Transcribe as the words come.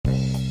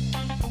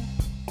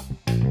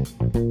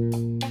Let's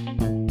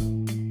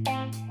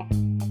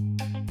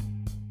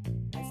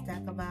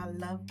talk about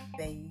love,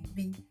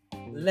 baby.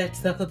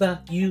 Let's talk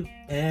about you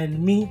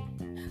and me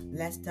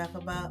Let's talk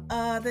about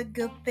all the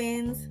good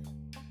things.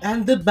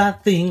 and the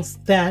bad things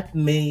that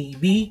may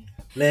be.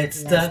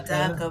 Let's Let's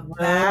talk talk about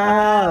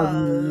about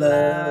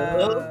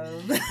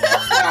love. love.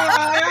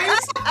 Guys.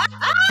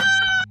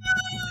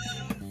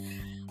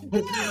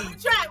 We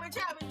try.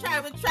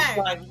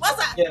 What's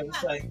that? Yeah,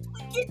 it's like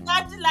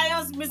Wicked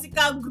Lions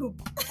musical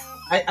group.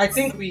 I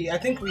think we are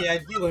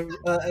doing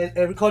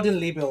a recording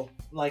label.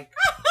 Like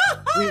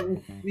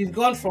we've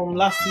gone from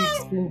last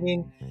week's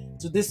singing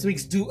to this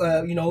week's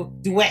duet.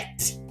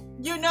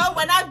 You know,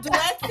 when I'm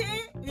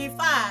duetting, we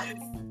fast.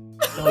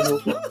 No.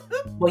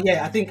 But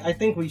yeah, I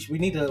think we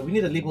need a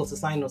label to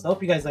sign us. I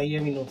hope you guys are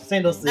hearing us.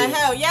 Send us the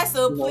Hell, yes,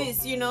 so you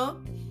know,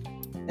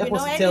 please, help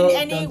us to tell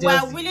any Don we're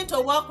Jazzy. willing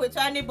to work with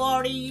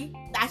anybody.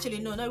 Actually,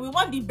 no, we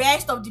want the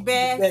best of the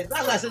best. Yeah,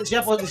 that's why I said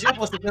share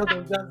us to tell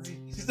Don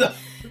Jazzy. So,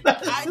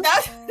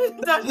 That's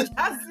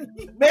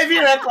Jazzy. maybe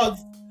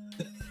records.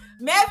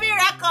 Maybe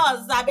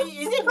Records. I mean,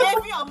 is it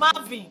Maybe or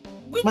Marvin?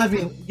 Which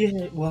Marvin,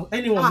 yeah, well,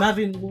 anyone,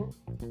 Marvin, well,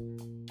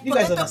 you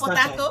guys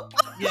understand. potato.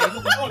 Right? Yeah,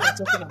 you know what I'm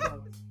talking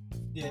about.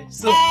 Yeah,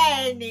 so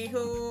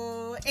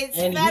Anywho, it's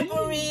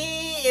February.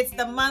 It's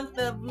the month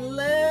of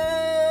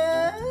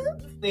love.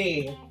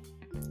 yeah,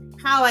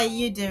 How are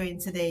you doing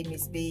today,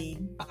 Miss B?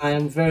 I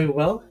am very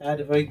well. I had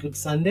a very good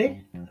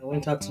Sunday. I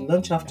went out to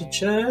lunch after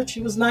church.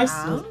 It was nice.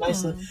 It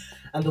was nice.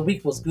 And the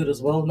week was good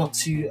as well. Not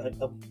too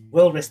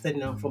well rested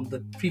now from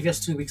the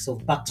previous 2 weeks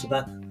of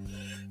back-to-back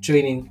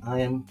training.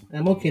 I'm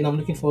okay, and I'm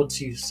looking forward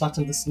to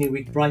starting this new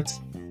week bright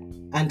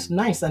and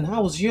nice. And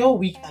how was your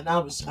week? And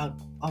how was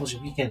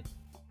your weekend?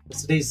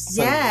 Today's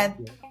Sunday.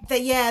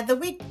 The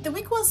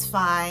week was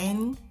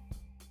fine.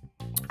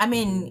 I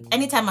mean,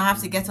 anytime I have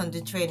to get on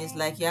the train, it's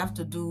like you have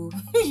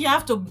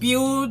to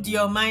build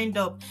your mind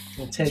up.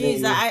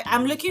 Jeez,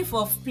 I'm looking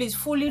for, please,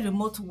 fully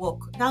remote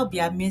work. That would be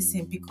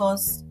amazing,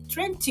 because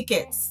train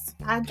tickets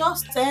are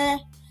just they're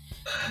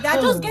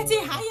just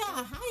getting higher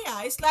and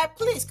higher. It's like,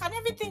 please, can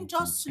everything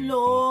just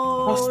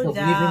slow Cost of living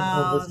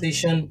down?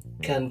 conversation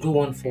can go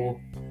on for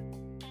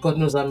God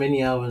knows how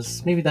many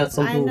hours. Maybe that's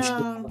something we should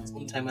do know. at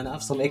some time and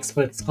have some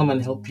experts come and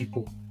help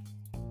people.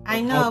 I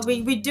know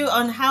we do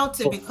on how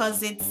to,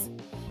 because it's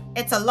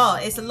a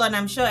lot. It's a lot. And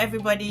I'm sure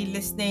everybody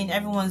listening,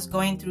 everyone's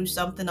going through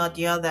something or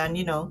the other.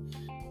 And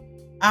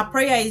our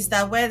prayer is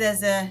that where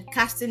there's a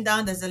casting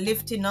down, there's a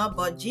lifting up.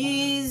 But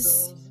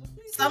geez,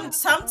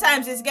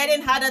 sometimes it's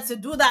getting harder to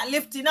do that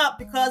lifting up,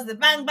 because the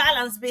bank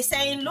balance be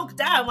saying, look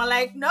down. We're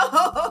like, no.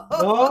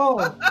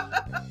 Oh.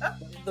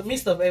 In the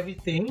midst of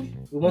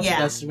everything, we want you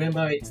guys to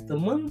remember it's the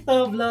month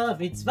of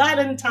love. It's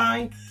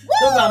Valentine.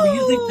 Don't be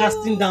using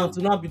casting down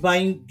to not be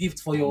buying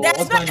gifts for your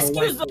There's no husband or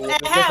excuse.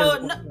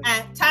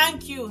 wife.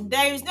 Thank you.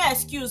 There is no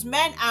excuse.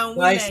 Men and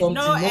Buy women, something,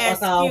 no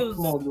matter how excuse.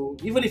 small, though.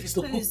 Even if it's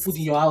to cook food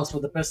in your house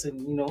for the person,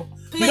 Please,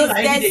 we know that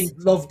every day is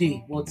love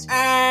day, but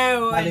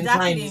Valentine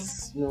exactly.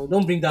 is,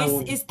 don't bring that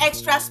one. It's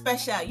extra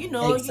special,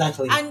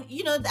 Exactly. And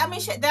I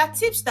mean, there are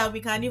tips that we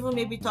can even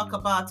maybe talk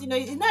about.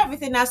 Not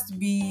everything has to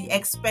be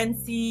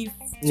expensive,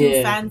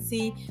 too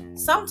fancy.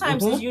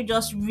 Sometimes it's you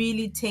just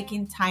really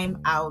taking time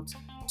out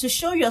to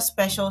show your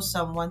special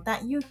someone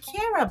that you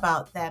care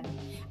about them.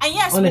 And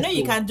yes, Honestly, we know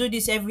you can do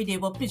this every day,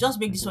 but please just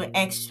make this one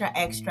extra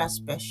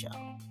special.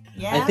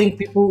 Yeah, I think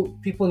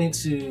people need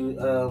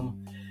to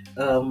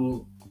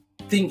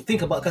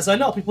think about, because I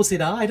know people say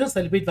that I don't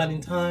celebrate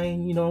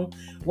Valentine.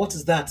 What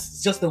is that?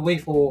 It's just a way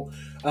for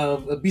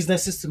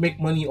businesses to make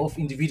money off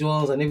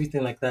individuals and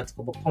everything like that.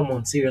 But come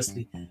on,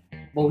 seriously.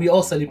 But we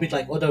all celebrate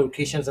like other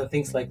occasions and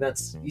things like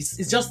that. It's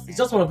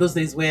just one of those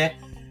days where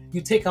you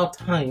take out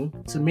time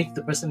to make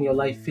the person in your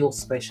life feel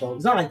special.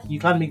 It's not like you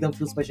can't make them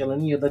feel special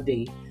any other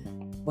day,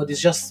 but it's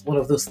just one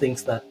of those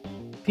things that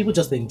people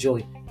just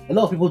enjoy. A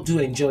lot of people do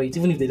enjoy it,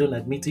 even if they don't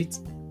admit it.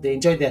 They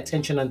enjoy the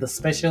attention and the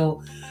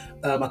special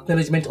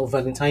acknowledgement of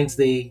Valentine's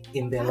Day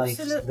in their lives,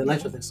 the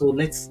lives of them. So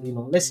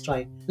let's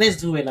try, let's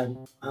do it and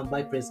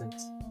buy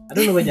presents. I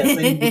don't know where they're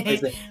sending you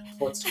presents,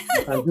 but you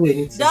can do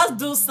anything. Just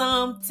do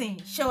something,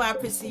 show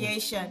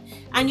appreciation.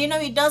 And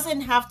it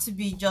doesn't have to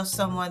be just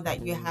someone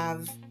that you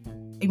have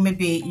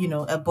maybe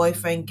a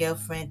boyfriend,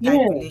 girlfriend type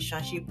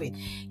relationship with.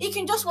 You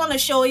can just want to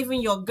show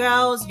even your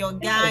girls, your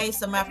guys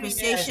some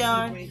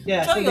appreciation.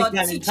 Show your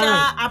teacher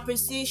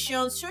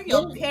appreciation. Show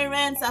your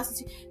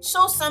parents,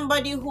 show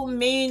somebody who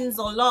means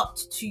a lot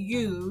to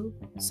you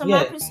some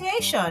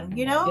appreciation.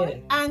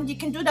 And you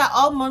can do that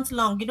all month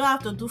long. You don't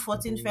have to do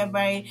 14th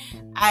February.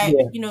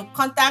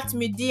 Contact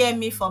me, DM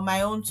me for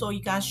my own, so you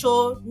can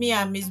show me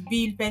and Miss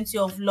B plenty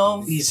of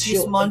love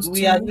this month.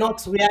 We are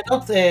not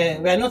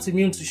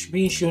immune to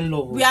being shown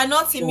love. We are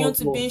not immune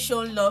to being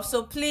shown love.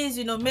 So please,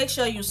 make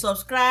sure you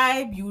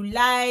subscribe, you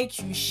like,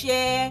 you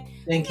share.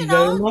 Thank you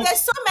very much. There's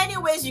so many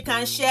ways you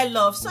can share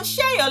love. So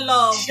share your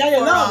love. Share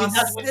your love.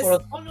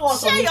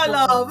 Share your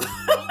love.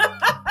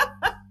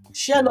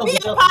 Share love. Be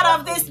a part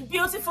of this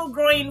beautiful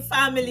growing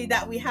family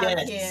that we have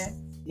here.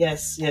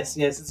 Yes.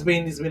 It's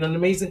been an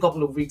amazing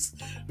couple of weeks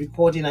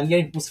recording and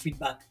hearing people's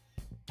feedback.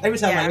 Every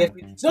time I Yeah.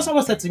 hear,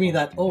 someone said to me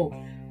that, oh,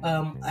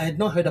 I had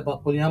not heard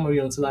about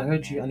polyamory until I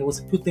heard you, and it was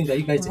a good thing that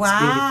you guys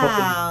explained it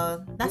properly.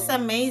 Wow, that's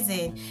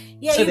amazing.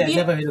 Yeah, So they had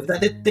never heard of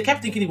that. They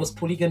kept thinking it was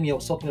polygamy I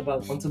was talking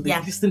about until they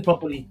yeah, listened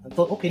properly and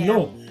thought, okay, yeah.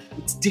 no,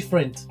 it's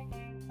different.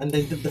 And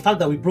then the fact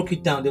that we broke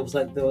it down, they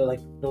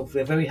were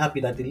very happy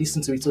that they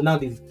listened to it. So now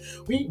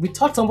we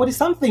taught somebody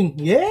something.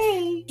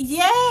 Yay!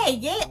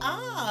 Yay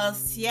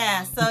us.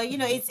 Yeah. So,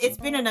 it's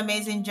been an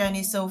amazing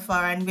journey so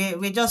far, and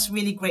we're just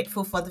really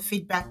grateful for the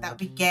feedback that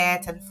we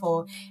get and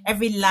for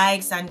every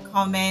likes and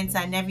comments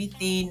and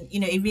everything.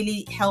 It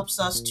really helps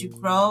us to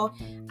grow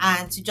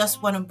and to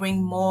just want to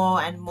bring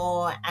more and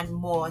more and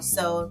more.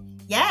 So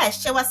yeah,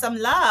 show us some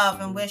love,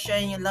 and we're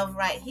showing you love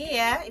right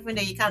here, even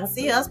though you can't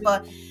see us,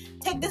 but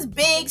take this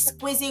big,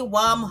 squeezy,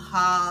 warm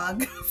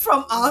hug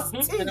from us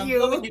to And I'm you.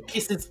 giving you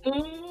kisses.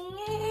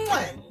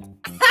 I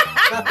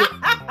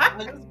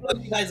just blow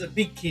you guys a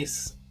big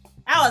kiss.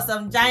 That was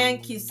some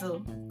giant kiss,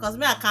 because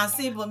me I can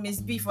see but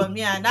Miss B from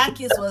me, and that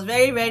kiss was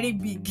very, very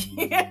big.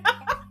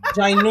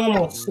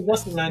 Ginormous. So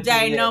just imagine.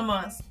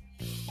 Ginormous.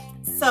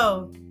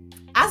 So,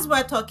 as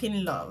we're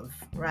talking love,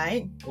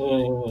 right?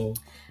 Oh.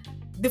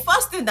 The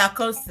first thing that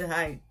comes to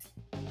mind,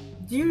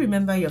 do you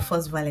remember your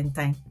first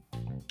Valentine?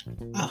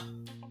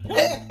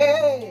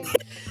 Hey.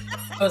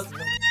 First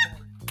Valentine.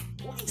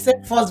 What you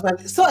said first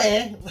Valentine? So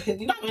I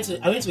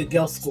went to a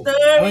girls' school.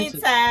 Story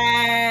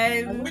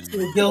I time. went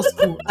to a girls'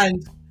 school,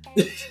 and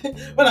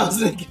when I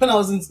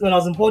was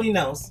in boarding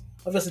house,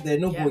 obviously there are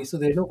no boys, so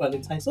there are no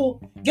Valentine. So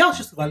girls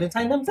used to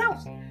Valentine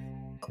themselves.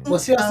 But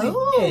seriously,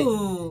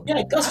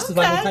 girls used to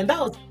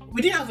Valentine.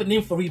 We didn't have a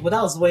name for it, but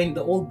that was when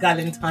the old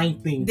Galentine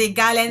thing. The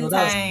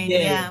Galentine,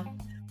 yeah.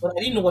 But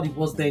I didn't know what it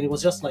was then. It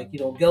was just like,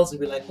 girls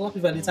would be like, oh, happy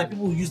Valentine.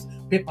 People would use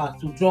paper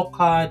to draw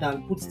card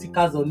and put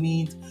stickers on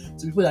it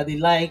to people that they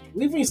like.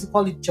 We even used to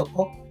call it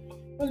choco.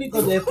 Only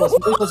got the airport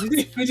because we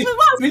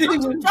didn't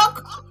even.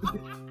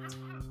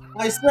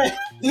 I swear,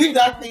 leave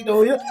that thing though.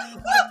 When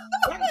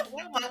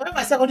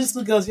my secondary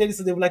school girls hear this,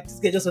 they were like, this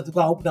girl just want to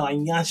go and open our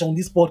nyash on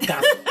this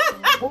podcast.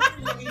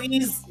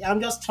 Please,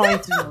 I'm just trying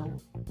to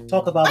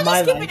talk about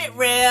my life. Keeping it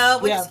real.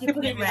 We're just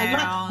keeping it real.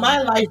 My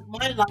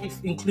life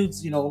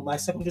includes, my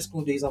secondary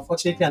school days,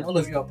 unfortunately, and all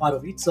of you are part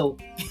of it. So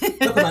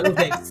look at my little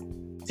face.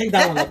 Take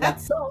that one like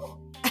that. So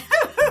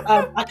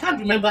I can't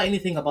remember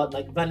anything about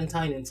like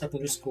Valentine in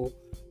secondary school,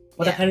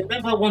 but I can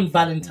remember one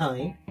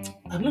Valentine.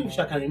 I'm not even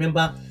sure I can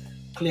remember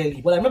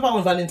clearly, but I remember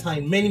one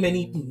Valentine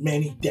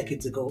many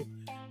decades ago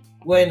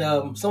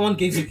when someone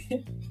gave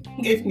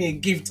me a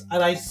gift,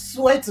 and I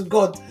swear to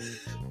God,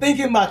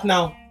 thinking back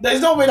now,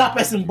 there's no way that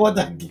person bought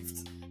that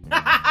gift.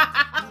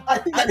 I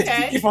think that they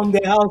took it from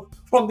their house,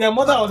 from their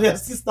mother or their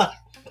sister.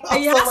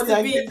 It has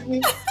to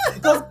be.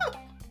 Because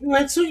we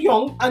were too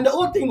young, and the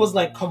whole thing was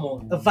like, come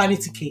on, a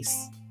vanity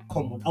case.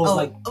 Come on. I was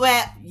like,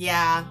 well,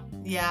 yeah.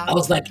 I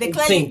was like, they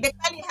clearly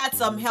had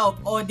some help,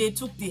 or they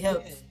took the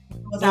help.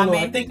 No,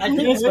 I think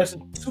this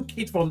person took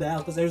it from the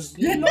house, because there's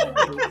no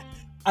way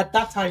at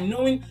that time,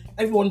 knowing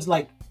everyone's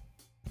like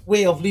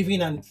way of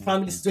living and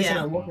family situation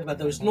and whatever,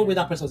 there was no way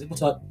that person was able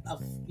to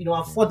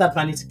afford that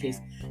vanity case.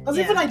 Because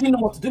even I didn't know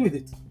what to do with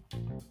it.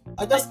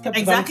 I just kept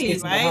exactly,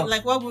 right?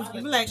 Like, what would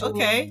you be like?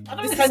 Okay, I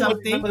don't this is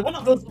something. One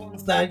of those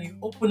ones that you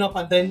open up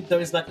and then there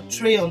is like a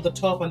tray on the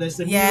top and there's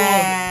a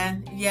mirror.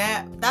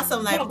 Yeah, that's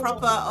some like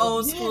proper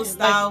old school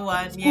style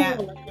one. Yeah,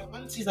 like your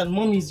aunties and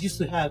mummies used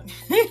to have.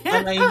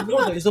 And I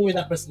know there is no way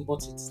that person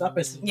bought it. That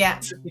person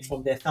took it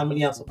from their family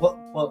house. But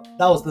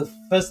that was the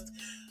first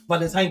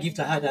Valentine gift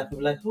I had. I could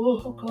be like,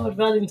 oh God,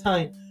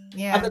 Valentine.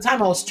 Yeah. At the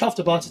time, I was chuffed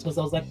about it because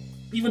I was like,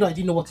 even though I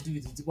didn't know what to do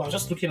with it, I was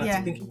just looking at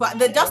it thinking. But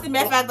just the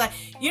mere fact that,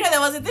 there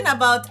was a thing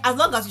about as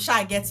long as you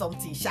shall get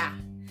something, yeah.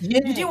 You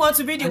didn't want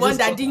to be the one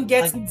that didn't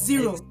get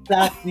zero.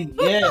 Exactly,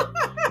 yeah.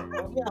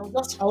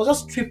 I was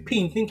just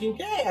tripping, thinking,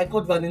 I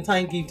got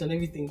Valentine gift and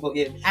everything. But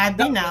that's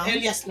the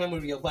earliest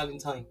memory of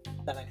Valentine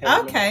that I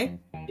can remember.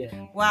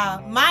 Yeah.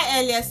 Wow. My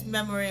earliest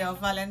memory of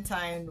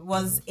Valentine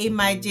was in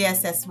my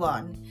GSS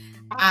 1.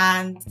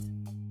 And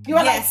you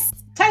were like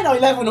 10 or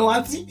 11,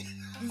 auntie?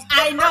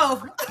 I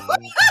know.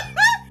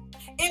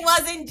 It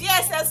was in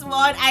GSS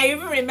 1. I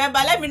even remember.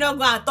 Let me not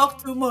go and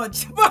talk too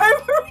much. But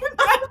I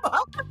remember.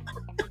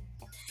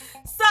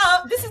 So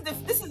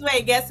this is where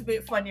it gets a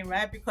bit funny,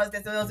 right? Because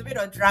there was a bit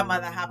of drama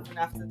that happened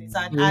after this.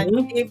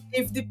 And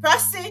if the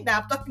person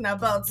that I'm talking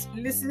about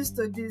listens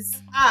to this,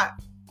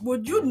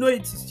 would you know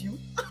it is you?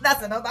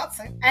 That's another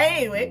thing.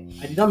 Anyway.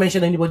 I did not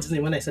mention anybody's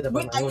name when I said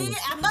about my own.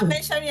 I'm not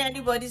mentioning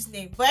anybody's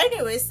name. But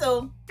anyway,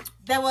 so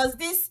there was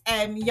this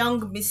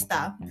young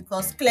mister,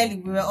 because clearly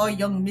we were all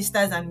young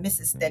misters and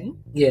misses then.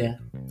 Yeah.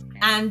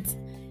 And,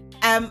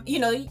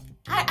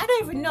 I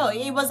don't even know.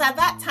 It was at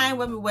that time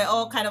when we were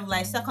all kind of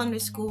like secondary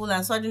school,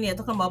 and suddenly you're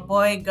talking about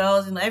boy,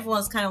 girls,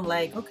 everyone's kind of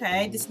like,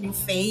 okay, this new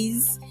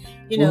phase,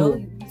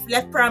 you've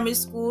left primary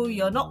school,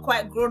 you're not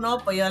quite grown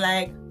up, but you're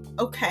like,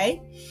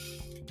 okay.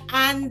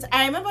 And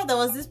I remember there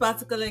was this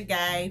particular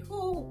guy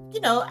who,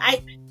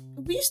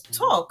 we used to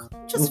talk,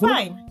 which was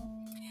fine.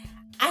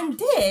 And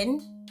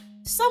then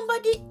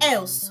somebody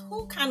else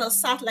who kind of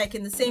sat like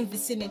in the same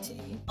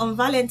vicinity on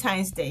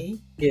Valentine's Day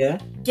Yeah.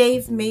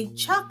 gave me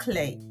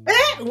chocolate.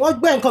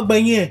 What bank of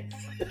Banye?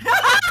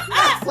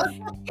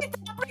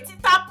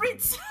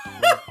 Interpret.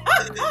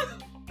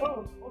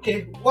 Oh,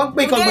 okay. What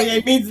bank of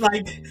Banye means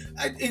like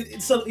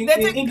so in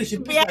English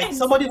it means like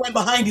somebody went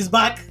behind his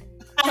back.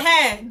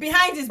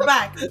 Behind his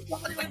back.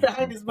 Somebody went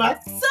behind his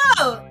back.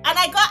 So, and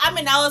I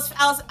was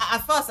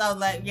at first I was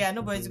like, yeah,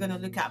 nobody's gonna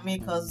look at me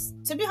because,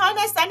 to be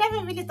honest, I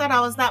never really thought I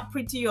was that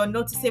pretty or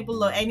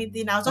noticeable or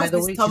anything. I was just By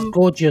the way, she's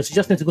gorgeous. You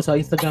just need to go to her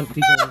Instagram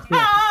page.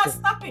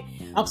 Stop it.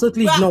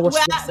 Absolutely ignore what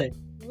she said.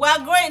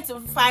 We're going to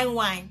fine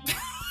wine.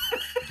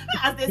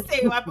 As they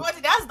say,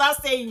 that's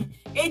that saying,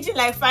 aging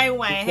like fine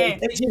wine.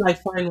 Aging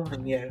like fine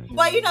wine, yeah.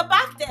 But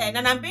back then,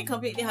 and I'm being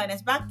completely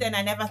honest, back then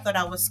I never thought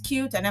I was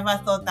cute. I never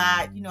thought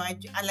that,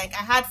 I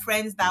had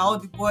friends that all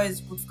the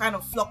boys would kind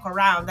of flock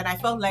around, and I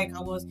felt like I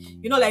was,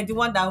 like the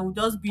one that would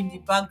just be in the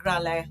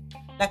background,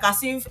 like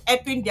as if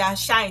helping their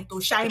shine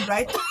to shine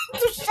bright,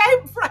 to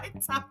shine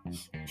brighter.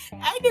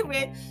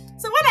 Anyway,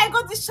 so when I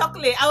got this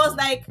chocolate, I was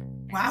like,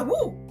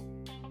 wow.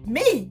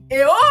 Me,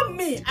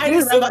 me. Do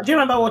you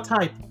remember what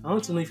type? I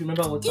want to know if you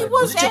remember what type. It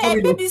was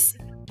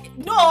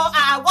no.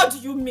 What do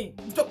you mean?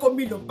 I'm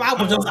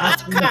just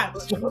asking.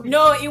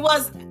 No, it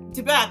was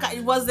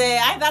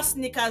either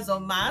Snickers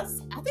or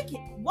Mars. I think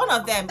one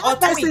of them or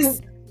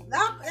Twix.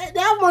 They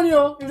have money,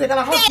 if they can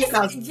afford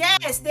Snickers.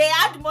 Yes, they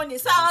had money.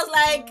 So I was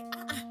like,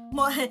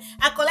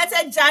 I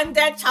collected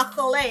Janded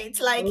chocolate.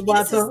 Like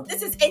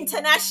this is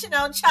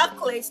international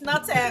chocolate,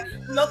 not a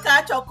local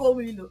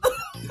chocolate.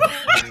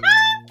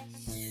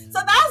 So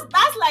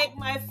that's like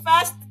my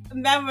first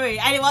memory,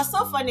 and it was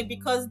so funny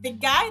because the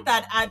guy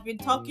that I'd been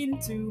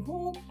talking to,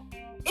 who,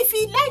 if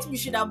he liked me,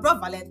 should have brought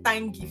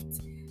Valentine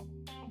gift,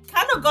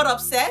 kind of got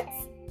upset,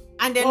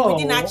 and then we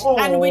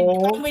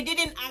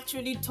didn't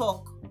actually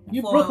talk.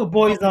 You broke a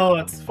boy's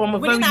heart from a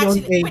very young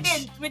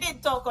age. We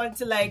didn't talk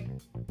until like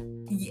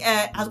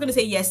I was going to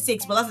say year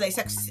 6, but that's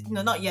like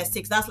not year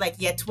 6. That's like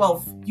year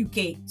 12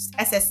 UK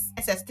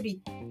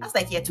SS3. That's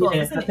like year 12.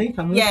 Yeah, isn't I think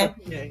I'm yeah.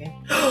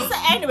 So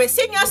anyway,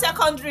 senior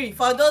secondary.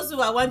 For those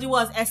who are wondering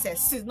what's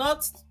SS, it's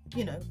not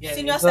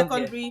senior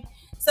secondary.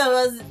 So it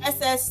was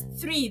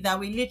SS3 that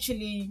we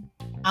literally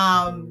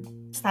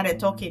started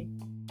talking.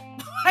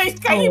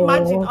 Can you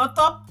imagine on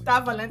top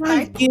that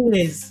Valentine?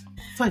 Goodness.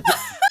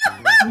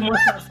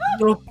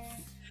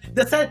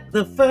 They said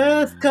the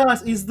first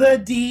class is the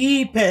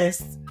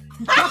deepest.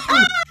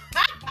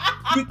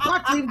 You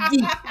cut him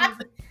deep.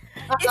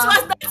 It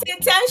was not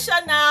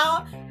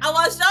intentional. I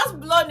was just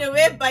blown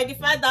away by the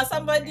fact that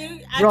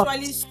somebody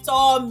actually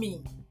saw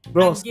me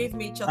and gave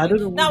me chocolate. I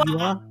don't know who you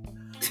are.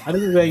 I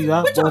don't know where you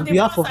are. But on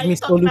behalf of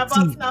Ms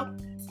Olutee,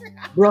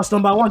 bros,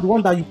 number one, the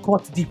one that you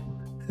cut deep.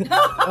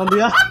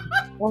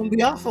 on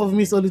behalf of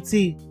Ms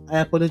Olutee, I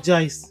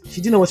apologize. She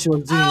didn't know what she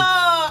was doing.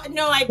 Oh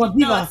no, I did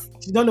not.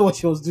 She don't know what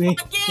she was doing.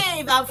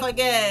 Forgive and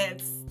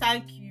forget.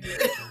 Thank you.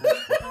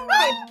 Oh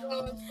my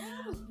God.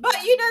 But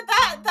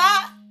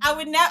that I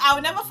would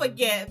never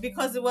forget,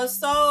 because it was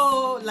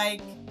so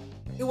like,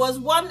 it was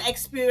one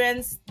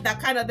experience that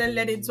kind of then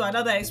led into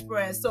another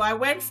experience. So I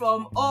went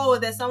from,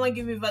 there's someone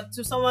giving back,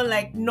 to someone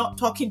like not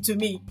talking to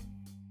me.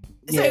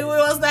 So it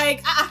was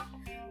like,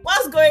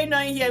 what's going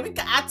on here?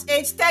 At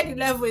age 10,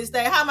 11, it's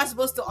like, how am I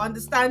supposed to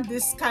understand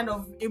this kind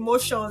of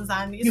emotions?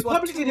 And it's you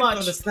probably didn't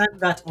understand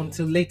that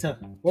until later.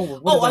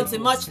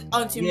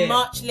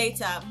 Much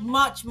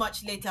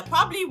later.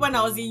 Probably when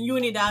I was in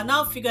uni, that I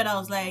now figured, I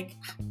was like,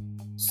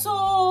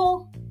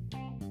 so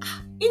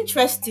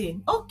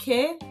interesting.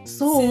 Okay.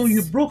 So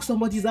you broke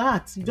somebody's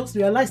heart. You just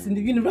realized in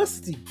the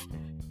university.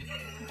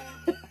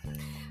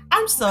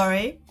 I'm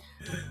sorry.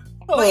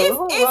 But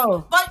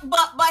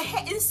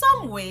in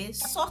some way,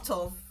 sort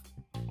of,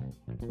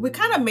 we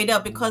kind of made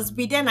up, because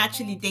we then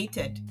actually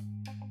dated.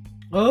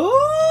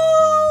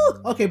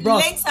 Oh, okay, bro.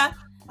 Later,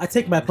 I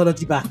take my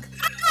apology back.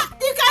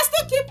 You can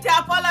still keep the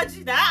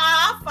apology.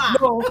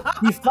 No,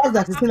 the fact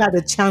that he still had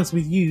a chance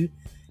with you.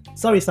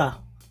 Sorry, sir.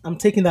 I'm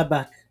taking that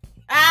back.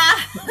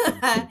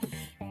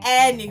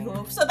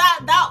 Anywho, so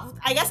that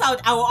I guess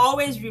I will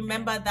always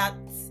remember that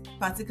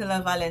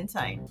particular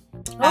Valentine.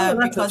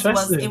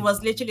 Because it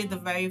was literally the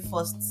very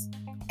first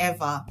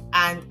ever,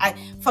 and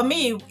for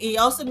me it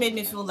also made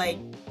me feel like,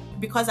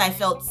 because I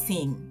felt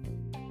seen,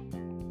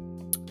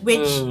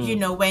 which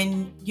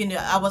when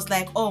I was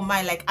like, oh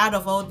my, like out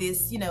of all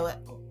these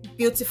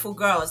beautiful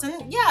girls,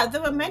 and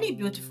there were many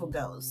beautiful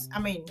girls. I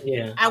mean,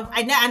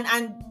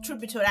 and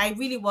truth be told, I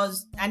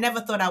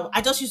never thought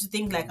I just used to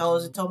think like I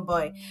was a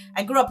tomboy.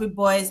 I grew up with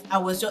boys.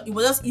 It was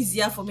just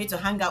easier for me to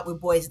hang out with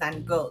boys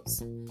than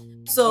girls.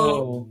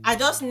 So I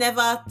just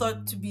never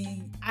thought to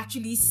be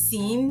actually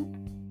seen.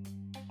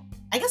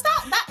 I guess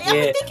that I've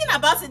been thinking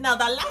about it now.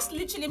 That's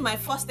literally my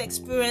first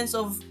experience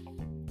of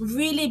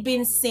really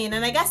being seen.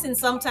 And I guess in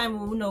some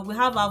time, we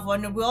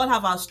all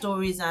have our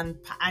stories and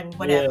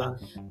whatever.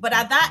 Yeah. But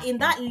in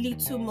that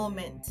little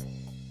moment,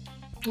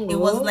 it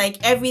was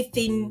like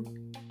everything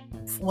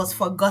was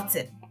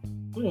forgotten.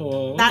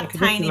 That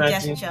tiny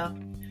gesture.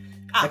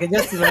 I can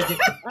just imagine.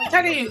 I'm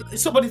telling you.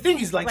 So, but the thing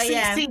is, like, But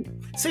yeah.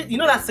 see, you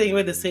know that saying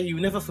where they say you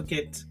never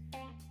forget.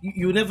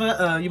 You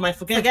never. You might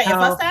forget Forget your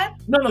how. first time?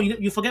 No,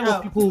 you forget what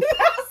Oh. people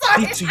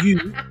Sorry. did to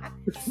you.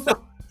 No,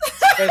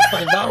 that's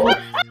fine. That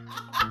one.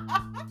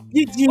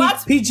 PG,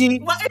 What? PG.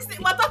 What is it?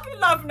 We're talking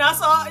love now,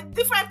 so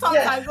different thoughts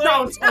Yeah. are going.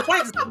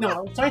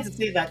 I'm trying to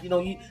say that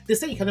they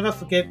say you can never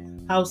forget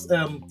how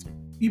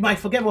you might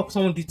forget what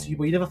someone did to you,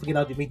 but you never forget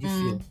how they made you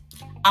feel.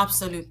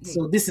 Absolutely.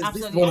 So this is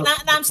absolutely, one and,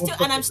 of I'm still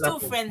one I'm still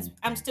example. friends.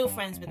 I'm still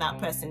friends with that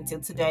person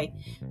till today.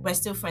 We're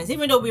still friends,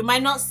 even though we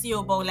might not see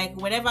you, but like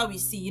whenever we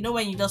see,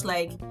 when you just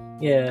like,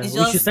 Yeah, it's we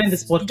should just send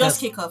this you just podcast.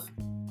 kick off.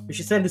 We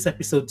should send this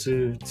episode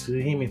to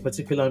him in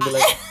particular and be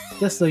like,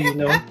 just so you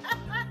know,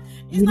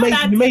 It's you not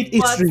that made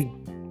deep, but history.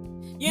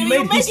 You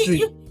made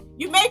history.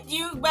 You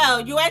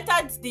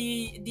entered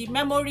the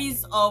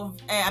memories of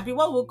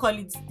what we'll call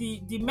it,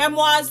 the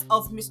memoirs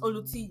of Ms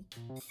Olutee.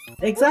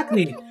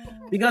 Exactly,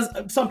 because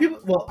some people,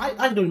 well,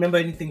 I don't remember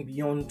anything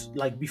beyond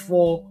like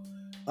before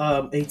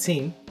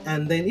 18,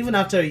 and then even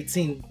after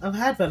 18 I've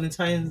had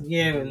Valentine's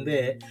here and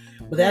there,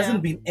 but there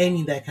hasn't been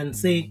any that I can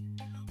say,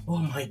 oh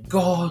my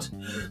god,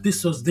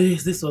 this was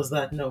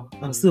that. No,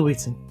 I'm still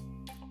waiting.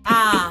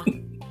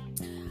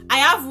 I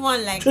have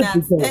one like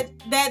that.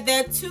 There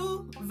are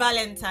two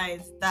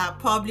Valentines that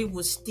probably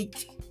will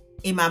stick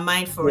in my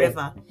mind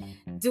forever. Yeah.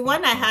 The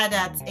one I had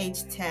at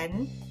age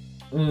 10,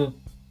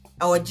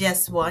 or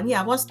just one.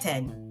 Yeah, I was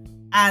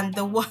 10, and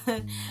the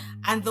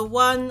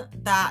one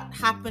that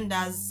happened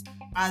as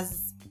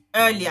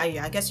earlier.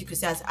 Yeah, I guess you could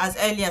say as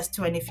early as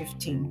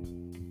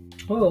 2015.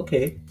 Oh,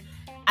 okay.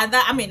 And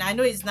that, I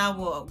know it's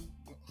now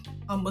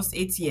almost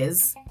 8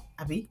 years.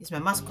 Abby, is my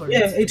math correct?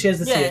 Yeah, 8 years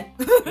this year.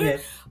 Yeah.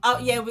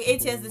 Yeah, we're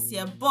 8 years this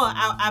year. But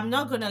I'm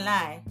not gonna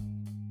lie,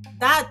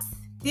 that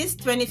this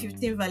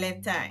 2015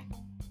 Valentine,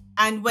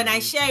 and when I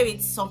share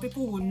it, some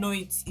people will know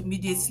it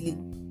immediately.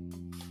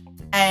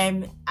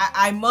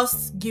 I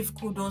must give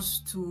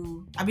kudos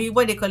to,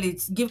 what they call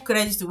it, give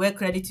credit to where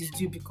credit is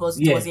due, because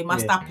it was a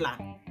master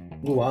plan.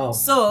 Wow.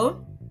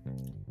 So,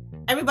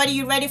 everybody,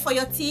 you ready for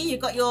your tea?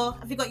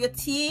 Have you got your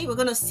tea? We're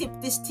gonna sip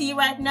this tea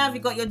right now. Have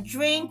you got your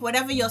drink?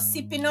 Whatever you're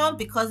sipping on,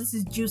 because this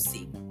is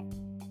juicy.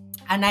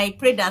 And I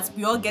pray that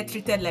we all get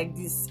treated like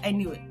this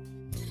anyway.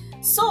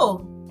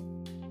 So,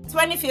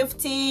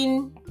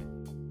 2015,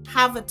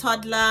 have a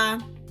toddler,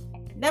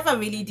 never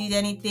really did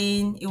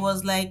anything. It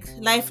was like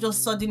life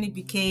just suddenly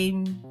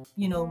became,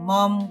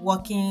 mom,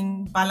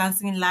 working,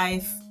 balancing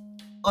life,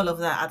 all of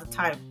that at the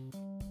time.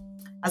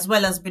 As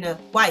well as being a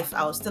wife.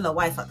 I was still a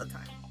wife at the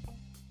time.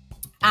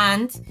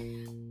 And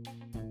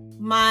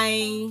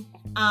my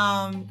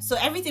so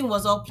everything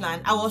was all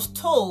planned. I was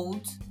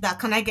told that,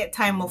 can I get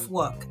time off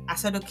work? I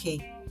said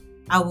okay.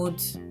 I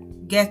would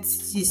get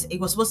this. It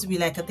was supposed to be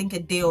like, I think, a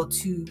day or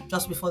two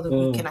just before the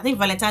weekend. I think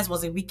Valentine's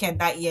was a weekend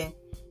that year.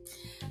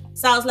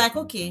 So I was like,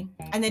 okay.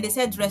 And then they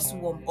said dress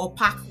warm or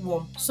pack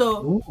warm.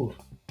 So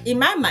in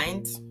my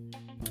mind,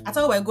 I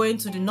thought we were going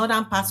to the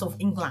northern parts of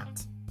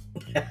England.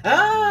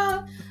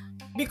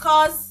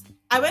 Because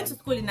I went to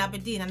school in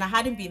Aberdeen and I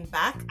hadn't been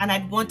back and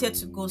I'd wanted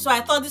to go. So I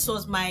thought this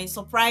was my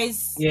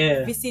surprise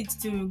visit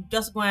to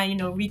just go and,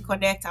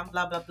 reconnect and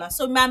blah, blah, blah.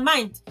 So in my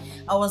mind,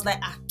 I was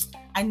like,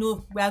 I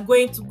know we are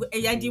going to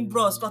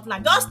Edinburgh,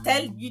 Scotland. Just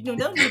tell,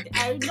 don't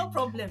need, no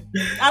problem.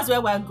 That's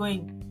where we're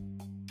going.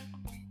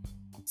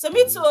 So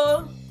me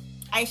too,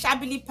 I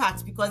shabbily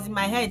packed, because in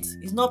my head,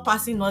 it's not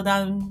passing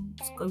northern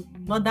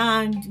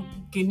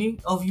Guinea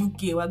of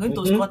UK. We're going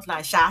to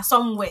Scotland,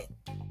 somewhere.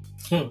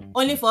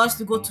 Only for us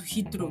to go to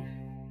Heathrow.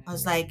 I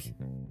was like,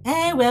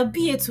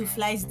 BA2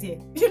 flies there.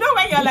 You know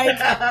when you're like,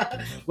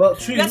 well,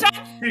 true. You're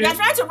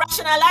trying to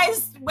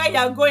rationalize where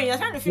you're going. You're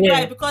trying to figure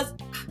out, because,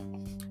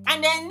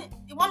 and then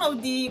one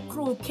of the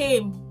crew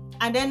came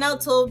and then now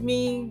told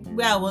me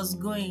where I was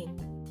going.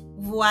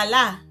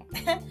 Voila,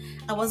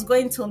 I was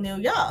going to New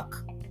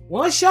York.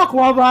 One shock,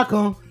 one back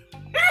on.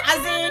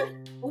 As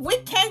in,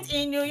 weekend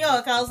in New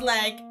York. I was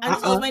like, and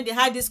this was when they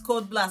had this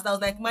cold blast. I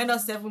was like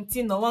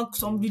 -17 or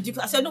some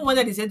ridiculous. I said, no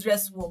wonder they said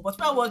dress warm, but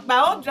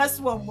my own dress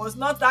warm was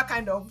not that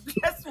kind of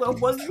dress warm.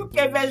 Was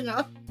UK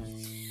version.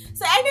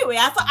 So anyway,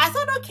 I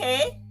thought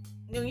okay,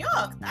 New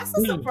York, that's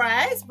a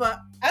surprise, but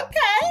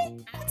okay,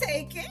 I'll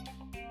take it.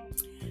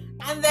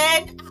 And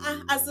then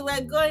as we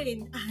were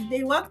going,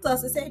 they walked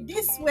us. They said,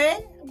 this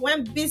way,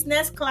 went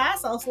business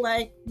class. I was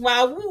like,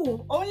 wow,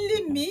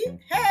 only me?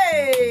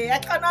 Hey,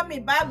 economy,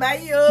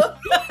 bye-bye, yo.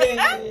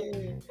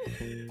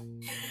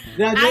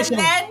 Graduation.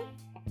 And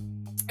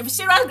then,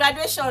 serious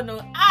graduation.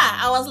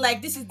 I was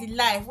like, this is the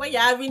life where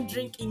you're having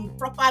drink in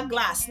proper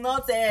glass,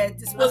 not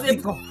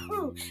disposable.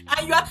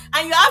 and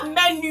you have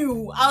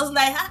menu. I was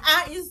like,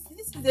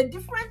 this is a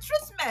different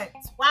treatment.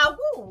 Wow,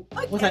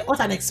 okay. What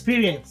an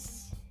experience.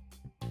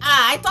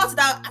 I thought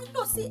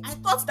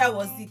that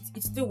was it.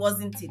 It still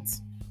wasn't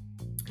it.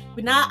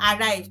 We now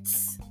arrived.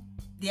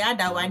 They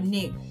had our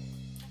name.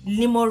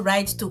 Limo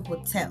ride to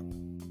hotel.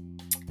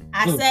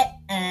 I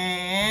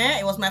said,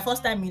 it was my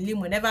first time in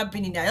limo, never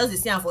been in there. I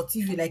just see him for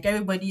TV like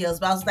everybody else.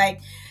 But I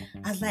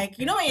was like,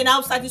 you know, when you're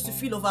now starting to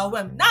feel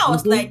overwhelmed. Now I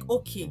was like,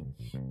 okay,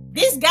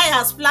 this guy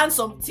has planned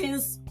some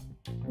things.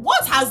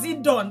 What has he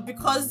done?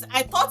 Because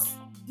I thought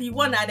the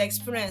one I'd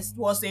experienced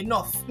was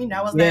enough. You know,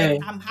 I was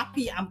like, I'm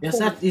happy, I'm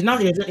cool.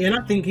 You're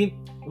not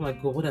thinking, oh my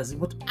God, what has it?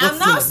 I'm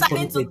now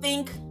starting to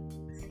think,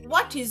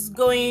 what is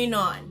going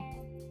on?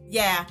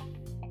 Yeah.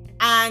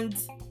 And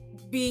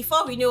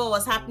before we knew what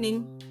was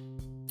happening,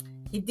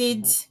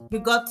 we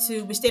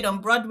stayed on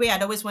Broadway.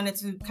 I'd always wanted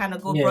to kind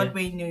of go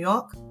Broadway in New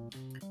York.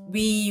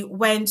 We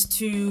went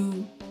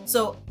to,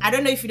 so I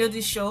don't know if you know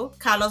this show,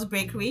 Carlos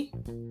Bakery.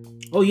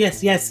 Oh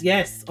yes.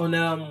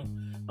 On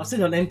I've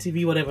seen it on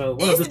MTV, whatever.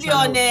 It used to be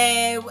on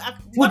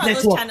one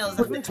of those channels.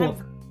 Food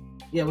Network.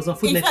 Yeah, it was on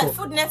Food Network.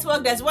 Food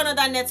Network. There's one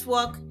other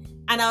network,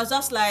 and I was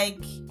just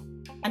like,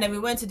 and then we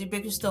went to the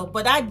bakery store.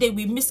 But that day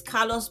we missed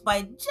Carlos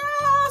by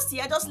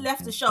I just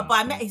left the shop, but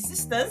I met his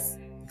sisters,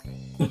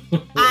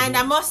 and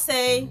I must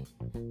say,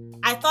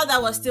 I thought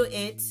that was still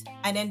it,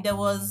 and then there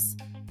was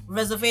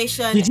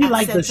reservation. Did you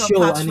like the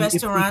show? And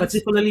if you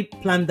particularly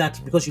planned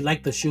that because you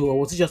liked the show, or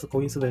was it just a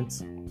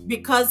coincidence?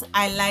 Because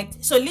I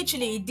liked, so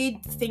literally he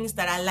did things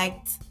that I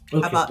liked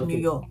about New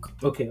York.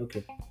 Okay.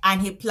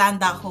 And he planned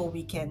that whole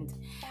weekend.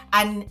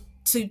 And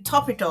to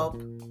top it up,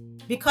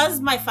 because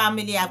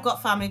I've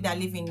got family that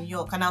live in New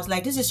York, and I was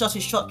like, this is just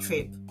a short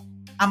trip.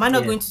 Am I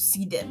not going to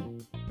see them?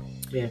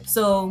 Yeah.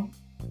 So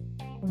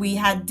we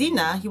had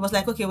dinner. He was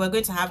like, okay, we're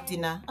going to have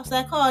dinner. I was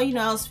like, oh, you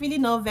know, I was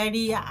feeling all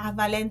very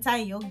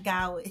Valentine young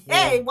girl.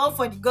 Hey, one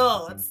for the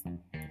gods.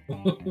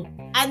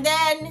 And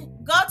then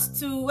got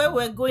to where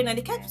we were going, and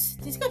they kept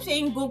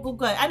saying go.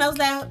 And I was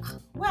like,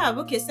 wow,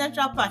 okay,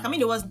 Central Park. I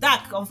mean, it was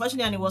dark,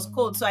 unfortunately, and it was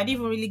cold, so I didn't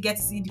even really get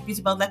to see the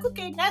beauty. But I was like,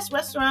 okay, nice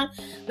restaurant.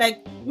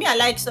 Like me, I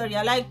like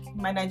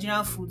my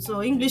Nigerian food,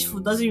 so English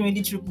food doesn't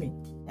really trip me.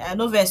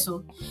 No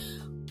vessel.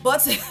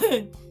 But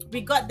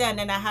we got there, and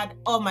then I had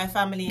all my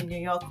family in New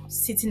York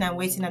sitting and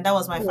waiting, and that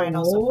was my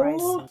final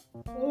surprise.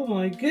 Oh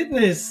my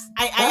goodness!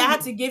 I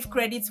had to give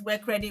credit where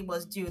credit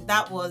was due.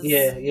 That was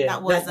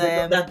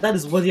that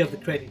is worthy of the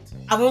credit.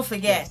 I won't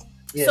forget.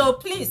 Yeah. So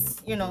please,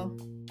 you know,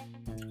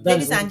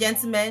 ladies and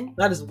gentlemen,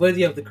 that is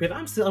worthy of the credit.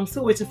 I'm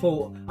still waiting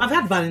for. I've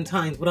had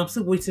Valentine's, but I'm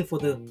still waiting for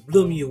the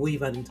blow me away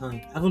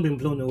Valentine. I haven't been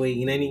blown away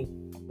in any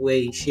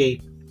way,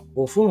 shape,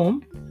 or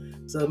form.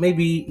 So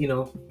maybe, you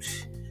know,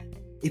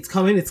 it's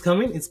coming, it's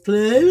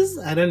close.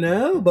 I don't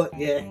know, but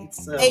yeah,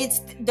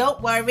 it's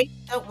don't worry,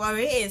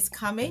 it's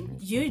coming.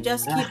 You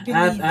just keep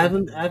believing.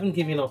 I haven't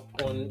given up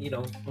on, you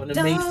know, on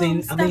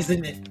amazing.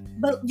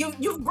 But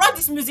you've brought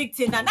this music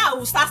thing, and now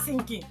we'll start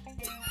singing.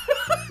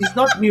 It's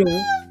not you.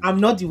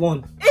 I'm not the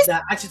one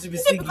that asked you to be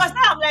singing. Because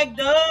now I'm like,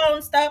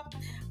 don't stop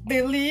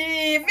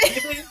believing.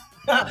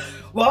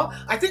 Well,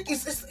 I think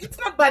it's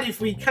not bad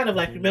if we kind of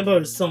like remember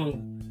a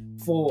song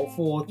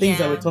for things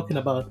that we're talking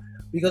about.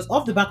 Because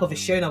off the back of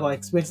sharing our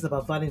experiences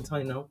about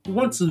Valentine now, we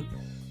want to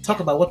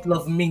talk about what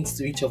love means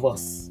to each of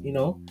us, you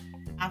know?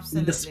 Absolutely.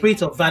 In the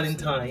spirit of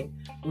Valentine,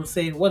 we'll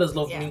say, what does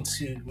love mean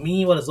to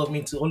me? What does love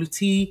mean to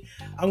Olutee?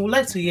 And we'd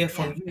like to hear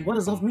from you. What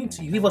does love mean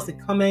to you? Leave us a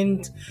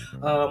comment.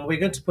 We're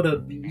going to put a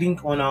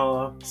link on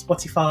our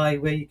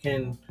Spotify where you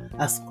can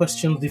ask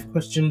questions, leave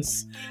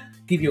questions,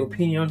 give your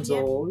opinions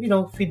or, you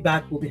know,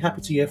 feedback. We'll be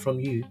happy to hear from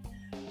you.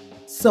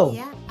 So,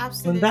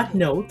 on that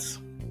note,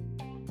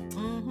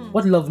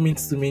 what love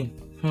means to me?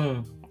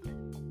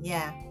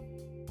 Yeah.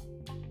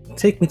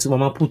 Take me to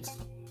Mama Put.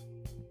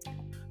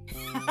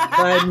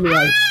 My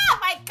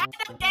kind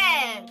of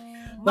girl.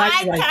 My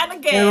kind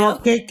of girl.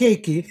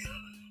 KK.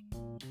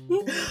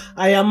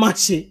 I am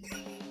Machi.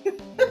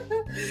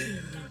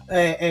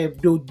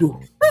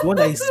 Dodo. The one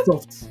that is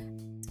soft.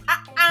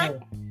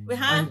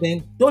 And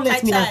then don't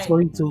let me ask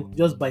for it to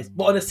just buy.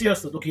 But on a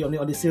serious note,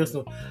 on the serious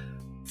note,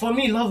 for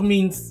me, love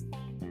means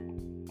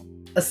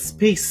a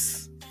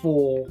space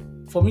for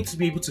me to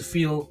be able to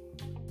feel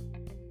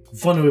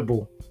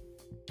vulnerable,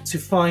 to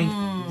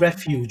find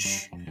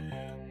refuge,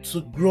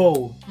 to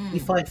grow.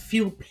 If I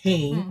feel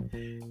pain,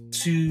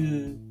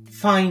 to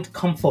find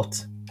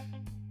comfort.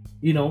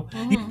 You know,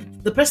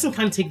 the person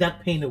can't take that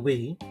pain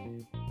away,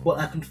 but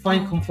I can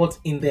find comfort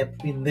in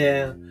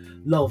their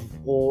love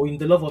or in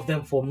the love of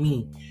them for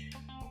me.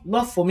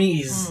 Love for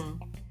me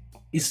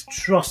is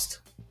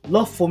trust.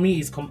 Love for me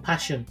is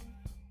compassion.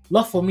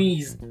 Love for me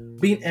is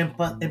being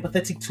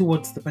empathetic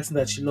towards the person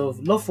that you love.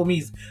 Love for me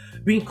is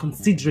being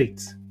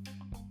considerate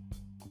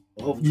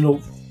of, you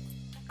know,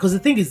 because the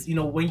thing is, you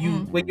know, when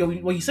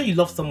you say you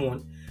love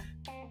someone,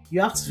 you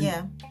have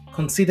to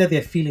consider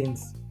their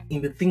feelings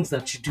in the things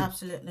that you do,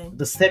 absolutely,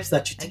 the steps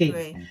that you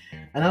take,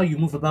 and how you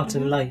move about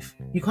in life.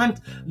 You can't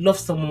love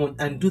someone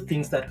and do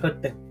things that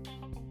hurt them.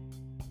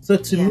 So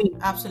to me,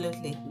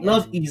 absolutely,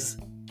 love is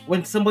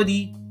when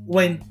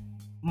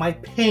my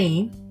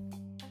pain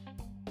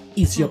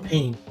is your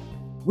pain,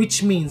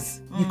 which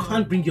means you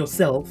can't bring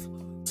yourself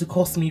to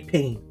cause me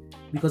pain,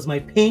 because my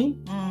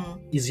pain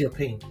is your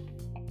pain.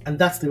 And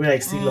that's the way I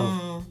see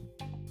love.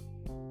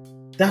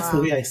 That's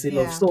the way I see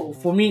love. So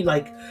for me,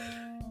 like,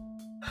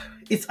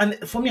 it's, and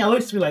for me, I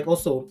always feel like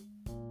also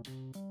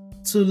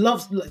to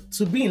love,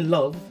 to be in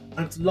love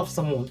and to love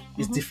someone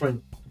is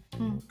different,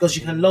 because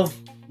you can love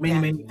many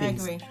Yeah, many I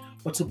things, agree.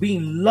 but to be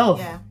in love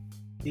Yeah.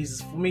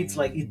 is, for me, it's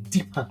like it's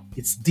deeper.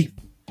 It's deep.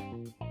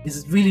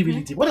 It's really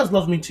really deep. What does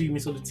love mean to you,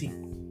 Ms Olutee?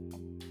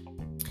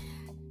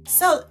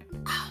 So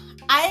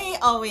I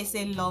always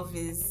say love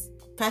is,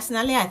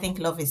 personally, I think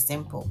love is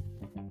simple.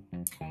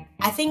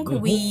 I think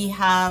we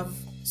have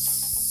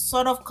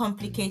sort of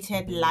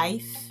complicated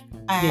life,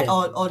 Yeah.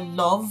 or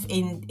love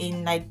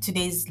in like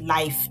today's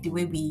life, the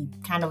way we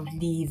kind of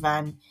live,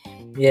 and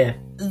Yeah.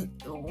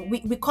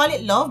 we call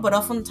it love, but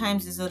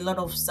oftentimes there's a lot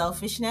of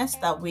selfishness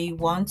that we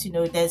want.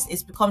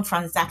 It's become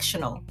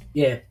transactional.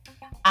 Yeah.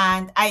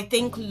 And I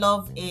think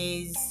love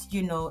is,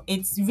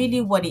 it's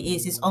really what it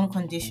is. It's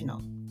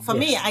unconditional. For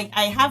me, Yes.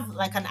 I have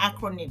like an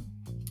acronym.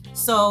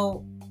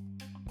 So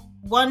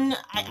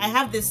I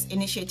have this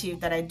initiative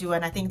that I do,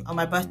 and I think on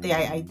my birthday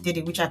I did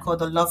it, which I call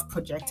the Love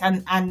Project.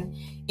 And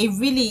it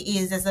really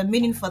is, there's a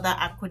meaning for that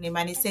acronym,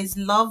 and it says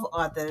love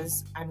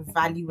others and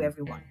value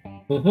everyone.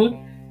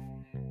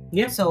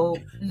 Yeah. So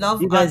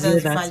love You guys hear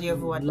others, that? value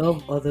everyone.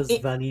 Love others,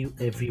 value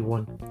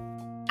everyone.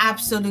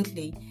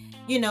 Absolutely.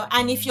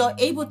 And if you're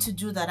able to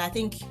do that, I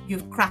think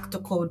you've cracked the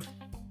code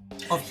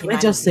of humanity. Can I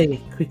just say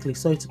quickly,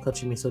 sorry to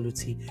cut you, Ms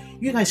Olutee,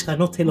 you guys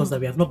cannot tell us that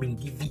we have not been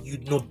giving you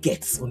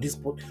nuggets on this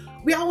pod.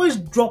 We are always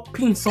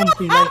dropping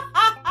something like,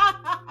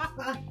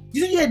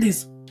 you hear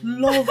this?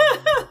 Love.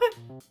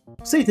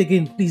 Say it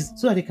again, please,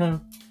 so that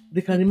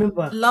they can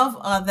remember. Love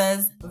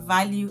others,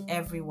 value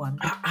everyone.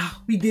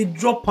 We did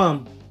drop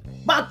them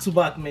back to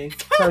back, man.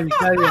 Sorry,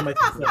 carry on, my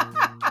sister.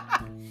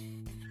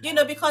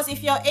 Because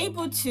if you're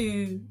able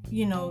to,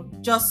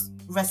 just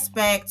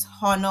respect,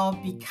 honor,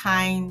 be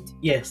kind,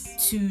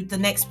 yes, to the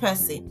next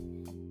person,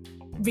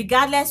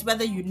 regardless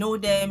whether you know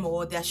them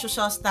or their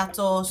social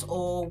status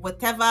or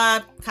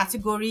whatever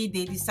category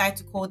they decide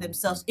to call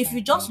themselves, if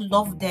you just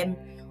love them,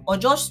 or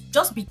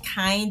just be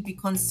kind, be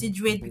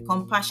considerate, be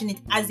compassionate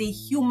as a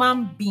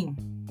human being.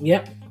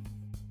 Yep.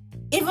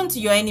 Even to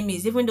your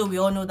enemies, even though we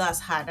all know that's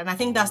hard. And I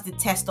think that's the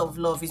test of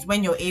love, is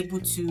when you're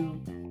able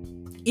to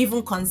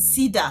even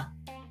consider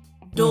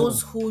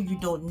those who you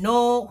don't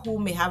know, who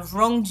may have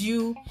wronged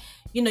you.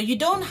 You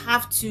don't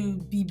have to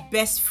be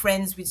best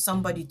friends with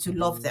somebody to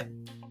love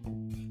them.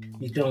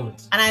 You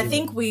don't. And I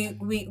think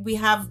we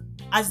have,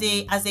 as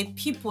a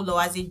people,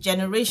 or as a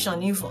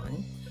generation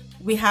even,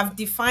 we have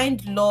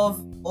defined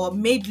love or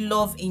made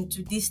love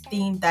into this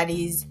thing that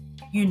is,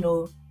 you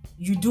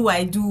do,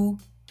 I do.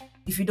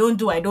 If you don't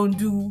do, I don't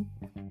do.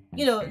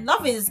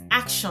 Love is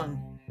action.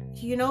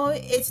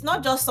 It's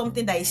not just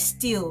something that is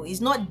still.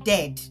 It's not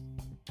dead.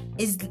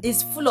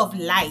 It's full of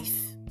life.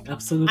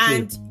 Absolutely.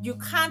 And you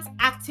can't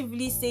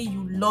actively say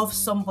you love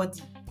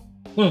somebody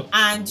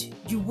and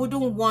you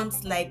wouldn't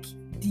want like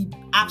the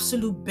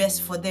absolute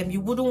best for them.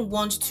 You wouldn't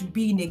want to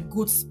be in a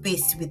good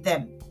space with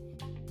them.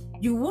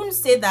 You wouldn't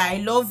say that I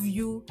love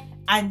you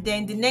and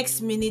then the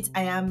next minute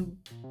I am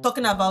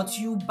talking about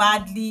you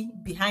badly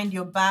behind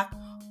your back,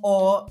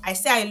 or I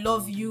say I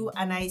love you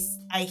and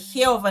I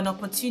hear of an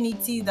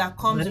opportunity that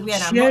comes away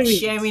and I'm not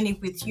sharing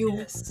it with you.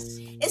 Yes.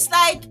 It's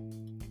like,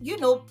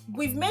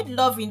 we've made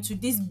love into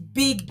this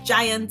big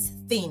giant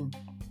thing.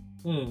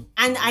 And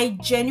I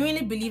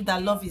genuinely believe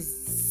that love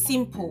is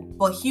simple,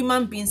 but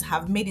human beings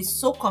have made it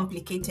so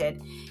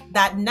complicated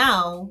that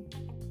now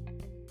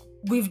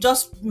we've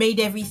just made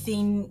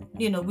everything,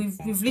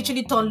 we've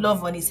literally turned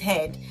love on its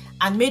head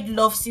and made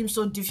love seem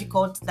so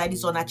difficult that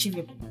it's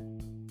unachievable.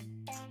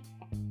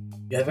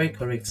 You're very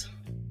correct.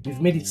 We've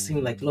made it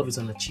seem like love is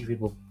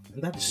unachievable,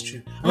 and that is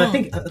true. And I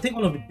think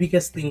one of the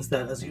biggest things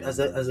that as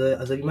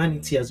a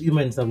humanity, as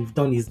humans, that we've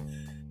done is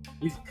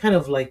we've kind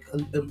of like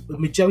a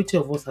majority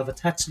of us have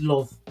attached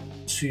love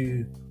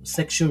to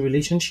sexual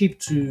relationship,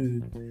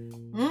 to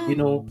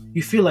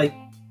you feel like,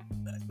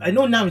 I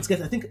know now I feel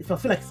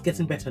like it's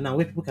getting better now,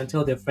 where people can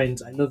tell their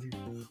friends I love you.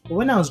 But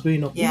when I was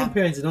growing up, even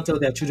parents did not tell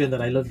their children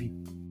that I love you.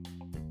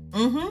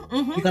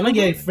 You cannot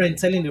get a friend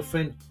telling a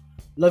friend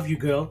love you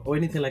girl or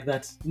anything like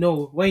that.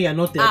 No, when you're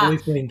not their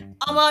boyfriend.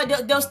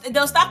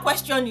 They'll start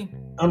questioning.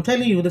 I'm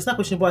telling you, they'll start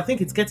questioning, but I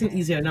think it's getting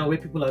easier now where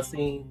people are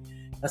saying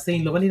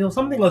love. And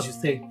something else you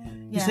said.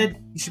 You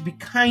said you should be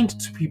kind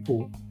to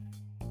people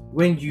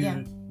when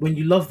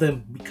you love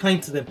them, be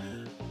kind to them.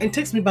 And it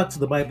takes me back to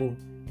the Bible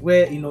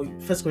where 1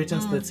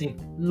 Corinthians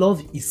 13,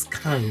 love is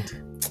kind.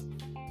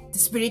 The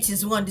spirit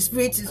is one. The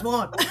spirit is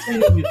one. I'm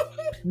telling you,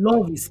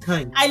 love is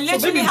kind. I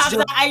literally have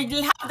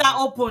that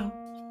open.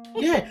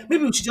 Yeah,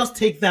 maybe we should just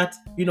take that,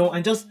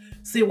 and just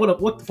say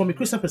what from a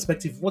Christian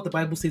perspective, what the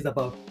Bible says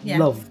about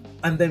love,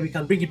 and then we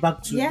can bring it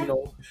back to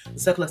the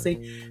secular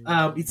saying.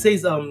 It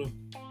says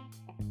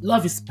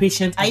love is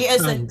patient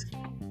and kind.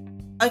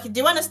 Okay, do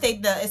you want to state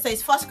it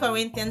says 1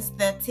 Corinthians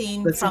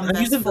 13 from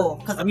verse 4?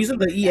 I'm using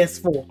the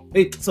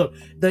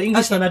ES4. The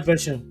English Standard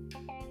Version,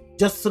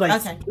 just so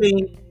that it's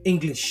plain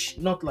English,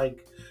 not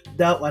like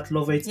thou art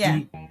loveth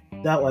thee,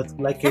 thou art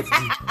liketh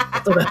thee.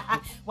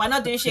 We're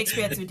not doing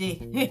Shakespeare today.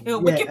 We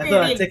keep it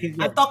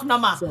real and talk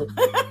normal.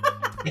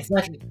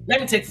 Exactly.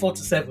 Let me take 4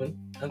 to 7,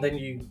 and then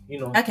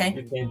Okay.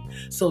 you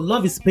can. So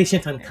love is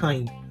patient and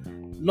kind.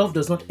 Love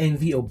does not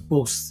envy or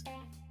boast.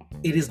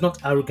 It is not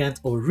arrogant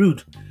or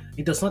rude.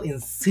 It does not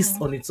insist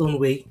Mm, on its own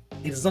way.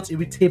 It is not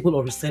irritable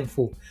or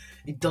resentful.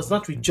 It does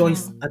not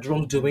rejoice mm, at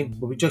wrongdoing,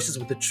 but rejoices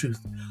with the truth.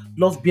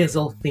 Love bears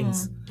all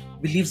things,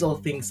 mm, believes all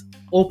things,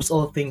 hopes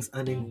all things,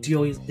 and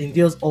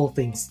endures all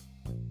things.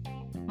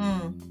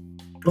 mm.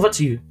 Over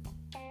to you.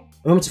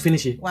 I want me to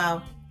finish it.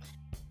 Wow.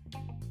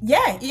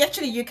 Yeah,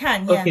 actually you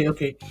can. Yeah. Okay,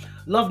 okay.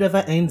 Love never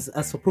ends.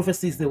 As for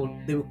prophecies, they will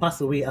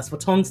pass away. As for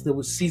tongues, they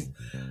will cease.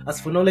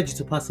 As for knowledge,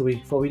 to pass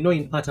away. For we know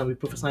in part and we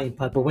prophesy in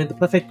part. But when the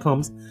perfect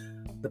comes,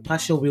 the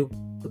partial will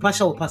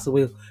pass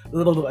away.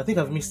 I think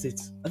I've missed it.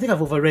 I think I've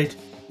overread.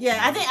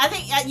 Yeah,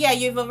 yeah,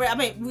 you've already, I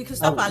mean, we could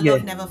stop at Yeah,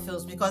 love never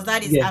fails, because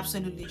that is yeah.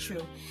 absolutely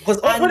true.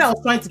 Because when And I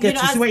was trying to you get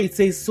know, to see as where it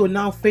says, so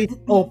now faith,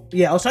 hope.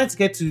 Yeah, I was trying to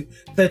get to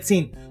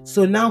 13.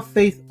 So now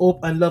faith, hope,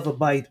 and love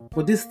abide.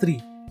 But these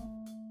three.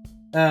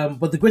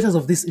 But the greatest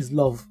of this is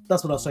love.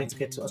 That's what I was trying to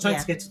get to. I was trying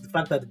yeah, to get to the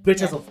fact that the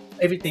greatest yeah, of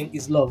everything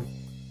is love.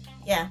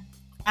 yeah,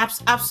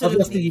 Obviously,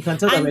 absolutely. you can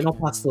tell that we're And not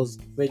pastors.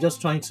 We're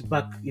just trying to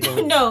back,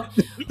 no,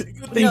 the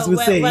good things no, we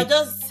we're say.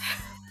 just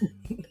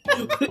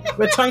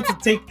We're trying to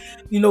take,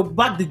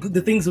 back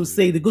the things we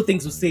say, the good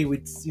things we say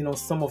with,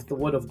 some of the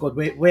word of God,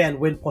 where and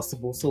when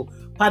possible. So,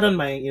 pardon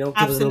my,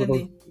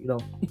 absolutely.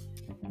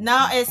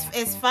 No,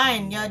 it's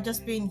fine. You're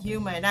just being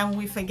human, and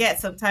we forget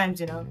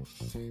sometimes,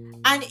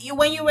 And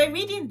when you were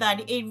reading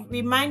that, it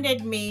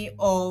reminded me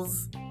of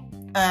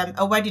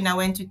a wedding I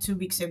went to 2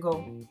 weeks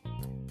ago,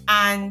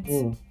 and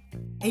Mm,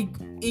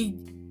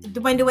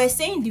 it, when they were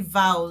saying the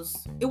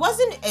vows, it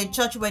wasn't a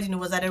church wedding; it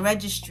was at a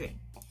registry,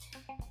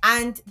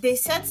 and they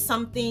said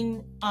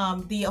something.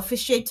 The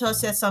officiator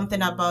said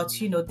something about,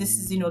 this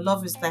is,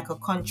 love is like a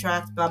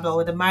contract, blah blah,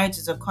 or the marriage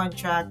is a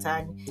contract,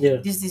 and yeah,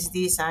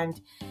 this,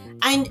 and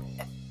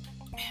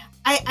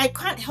I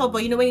can't help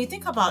but, when you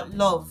think about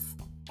love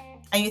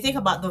and you think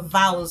about the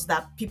vows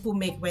that people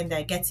make when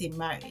they're getting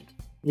married,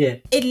 yeah,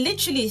 it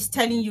literally is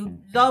telling you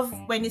love.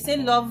 When you say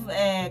love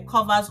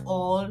covers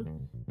all,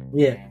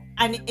 yeah.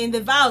 and in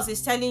the vows,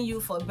 it's telling you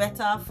for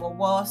better, for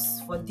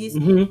worse, for this.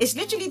 Mm-hmm. It's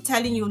literally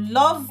telling you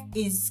love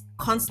is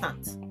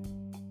constant.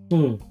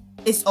 Mm,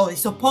 It's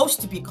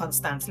supposed to be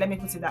constant. Let me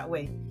put it that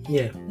way.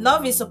 yeah.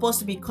 Love is supposed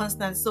to be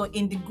constant. So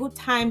in the good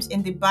times,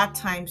 in the bad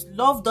times,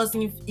 love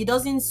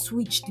doesn't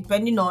switch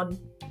depending on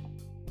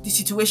the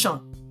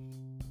situation.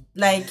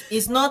 Like,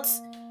 it's not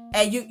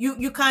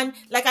you can,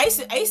 like, I used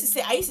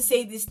to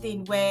say this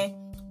thing where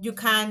you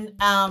can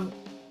not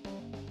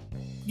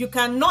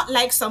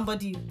like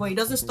somebody, but it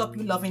doesn't stop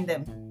you loving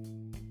them.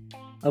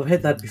 I've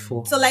heard that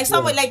before. So like Yeah.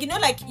 someone, like,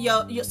 like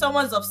your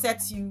someone's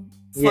upset you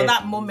for Yeah.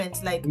 that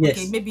moment, like, Yes.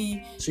 okay,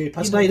 maybe So you you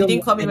don't didn't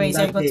like come in them when in you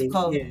said you that got to day.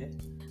 call. Yeah.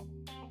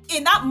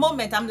 In that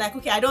moment, I'm like,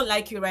 okay, I don't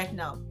like you right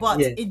now, but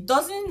Yeah. it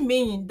doesn't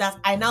mean that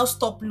I now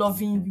stop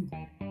loving you.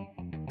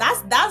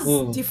 That's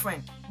Mm.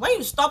 different. When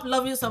you stop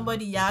loving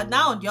somebody, you're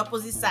now on the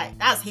opposite side.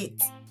 That's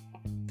hate.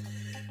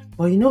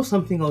 But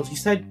something else. You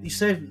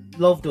said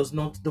love does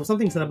not. There was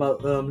something said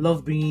about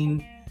love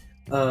being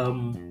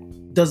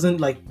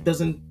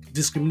doesn't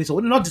discriminate,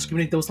 or not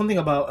discriminate. There was something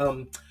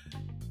about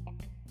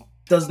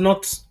does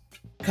not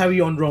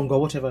carry on wrong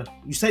or whatever.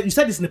 You said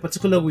this in a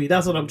particular way.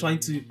 That's what I'm trying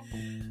to.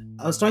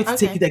 I was trying to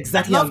take Okay. it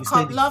exactly how you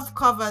said it. Love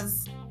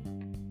covers.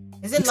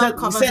 Is it You love said,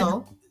 covers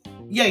all?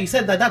 yeah, you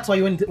said that. That's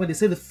why when they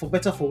say the for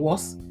better for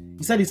worse,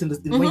 you said it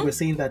when you were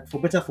saying that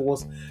for better for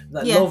worse,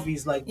 that Yeah. love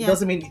is like, it Yeah.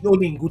 doesn't mean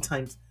only in good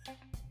times.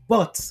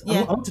 But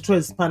Yeah. I want to throw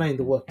a spanner in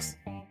the works.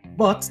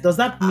 But does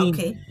that mean,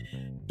 Okay.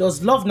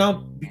 does love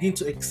now begin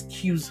to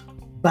excuse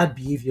bad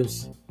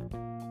behaviors?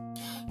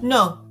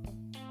 No.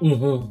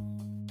 Mm-hmm.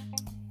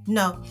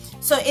 No.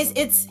 So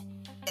it's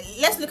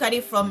let's look at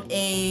it from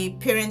a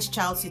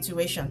parent-child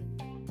situation,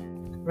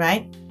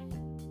 right?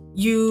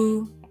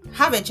 You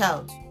have a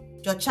child.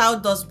 Your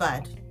child does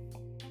bad.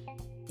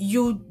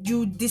 You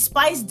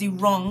despise the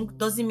wrong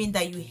doesn't mean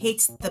that you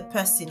hate the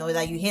person or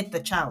that you hate the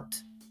child.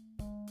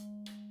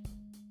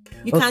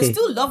 You can Okay.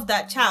 still love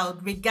that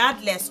child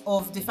regardless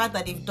of the fact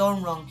that they've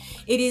done wrong.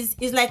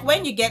 It's like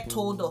when you get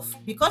told off,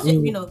 because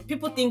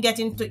people think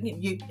getting to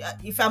you.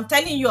 If I'm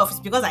telling you off,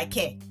 it's because I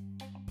care,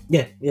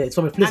 Yeah, it's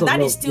from a place and of that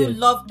love. is still Yeah.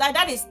 love.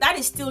 That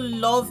is still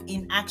love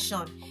in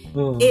action.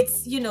 Mm.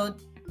 It's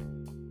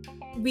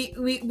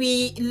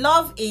we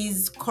love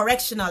is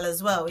correctional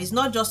as well. It's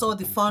not just all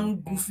the fun,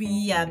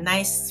 goofy, and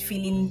nice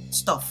feeling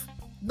stuff.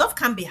 Love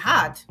can be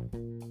hard,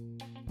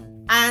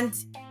 and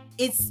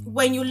it's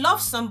when you love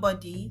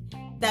somebody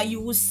that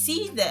you will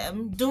see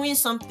them doing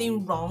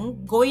something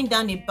wrong, going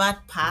down a bad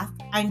path,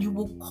 and you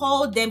will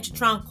call them to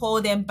try and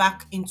call them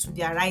back into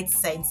their right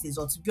senses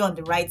or to be on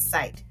the right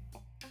side.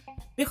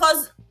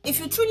 Because if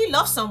you truly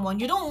love someone,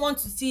 you don't want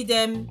to see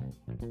them,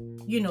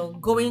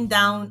 going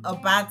down a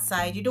bad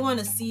side. You don't want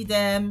to see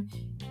them,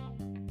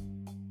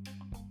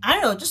 I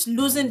don't know, just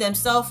losing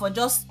themselves or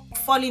just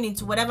falling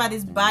into whatever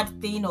this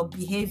bad thing or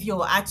behavior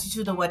or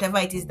attitude or whatever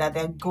it is that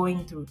they're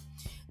going through.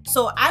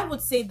 So I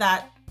would say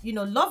that,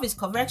 love is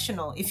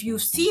correctional. If you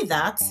see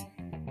that,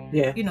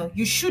 Yeah.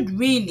 You should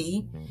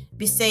really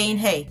be saying,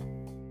 hey,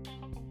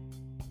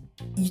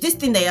 this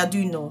thing that you're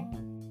doing now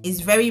is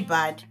very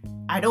bad.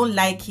 I don't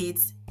like it.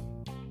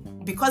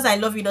 Because I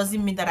love you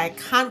doesn't mean that I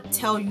can't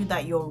tell you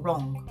that you're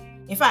wrong.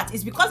 In fact,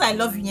 it's because I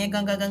love you,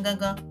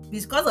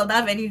 because of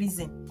that very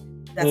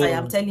reason that I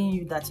am telling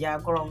you that you are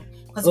wrong.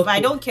 Because if I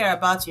don't care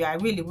about you, I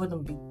really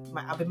wouldn't be.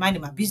 I'll be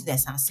minding my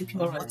business and sipping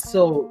water.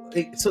 So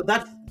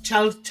that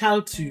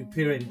child to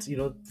parent,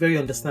 very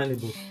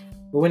understandable.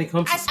 But when it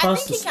comes to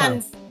spouse to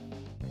spouse,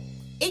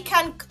 it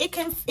can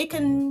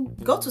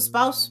go to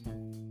spouse.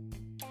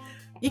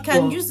 You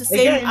can use the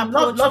same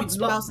approach with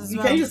spouse as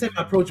well. You can use the same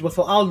approach, but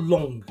for how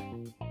long?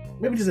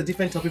 Maybe this is a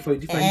different topic for a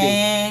different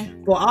day.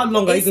 For how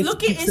long are you going to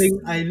keep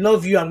saying, I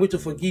love you, I'm going to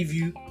forgive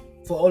you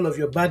for all of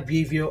your bad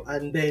behavior,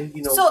 and then,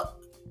 So,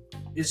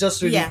 it's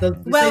just really...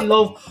 say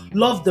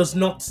love does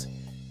not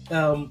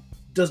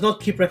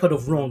keep record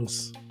of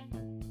wrongs.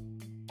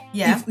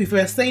 Yeah. If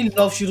we're saying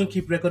love shouldn't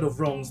keep record of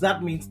wrongs,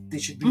 that means there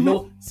should be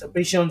no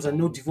separations and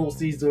no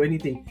divorces or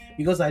anything.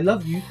 Because I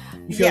love you.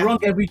 If you're wrong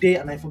every day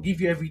and I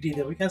forgive you every day,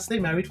 then we can stay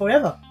married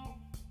forever.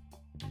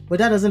 But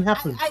that doesn't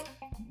happen.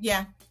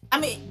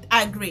 I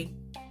agree.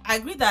 I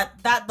agree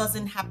that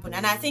doesn't happen.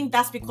 And I think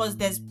that's because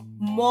there's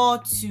more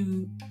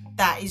to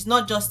that. It's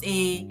not just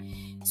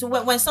so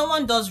when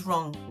someone does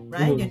wrong,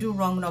 right? They do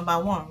wrong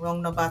number 1,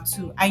 wrong number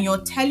 2, and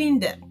you're telling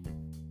them,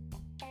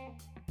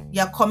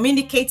 you're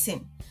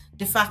communicating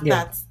the fact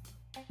that,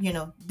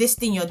 this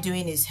thing you're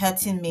doing is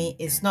hurting me.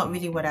 It's not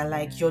really what I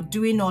like. You're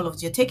doing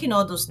you're taking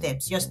all those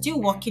steps. You're still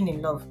walking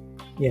in love.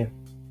 Yeah.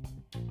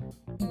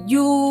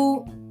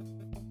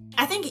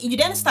 I think you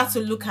then start to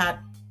look at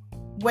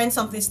when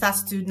something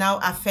starts to now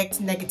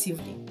affect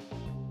negatively.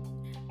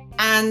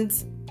 And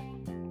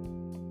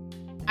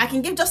I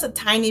can give just a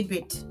tiny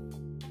bit.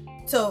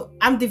 So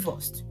I'm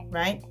divorced,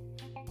 right?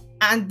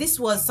 And this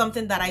was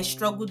something that I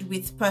struggled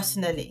with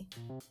personally.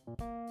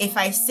 If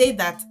I say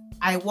that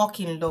I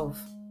walk in love,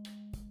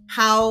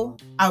 how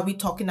are we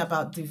talking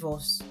about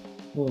divorce?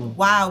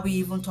 Why are we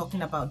even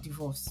talking about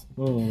divorce?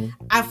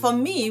 And for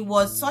me, it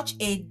was such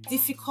a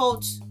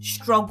difficult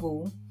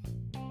struggle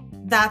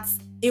that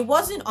it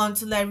wasn't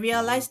until I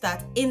realized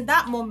that in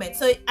that moment,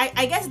 so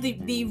I guess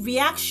the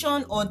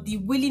reaction or the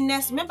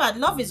willingness, remember,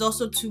 love is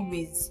also 2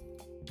 ways,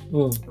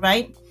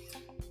 right?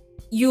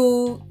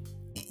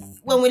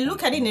 When we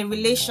look at it in a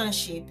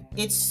relationship,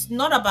 it's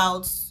not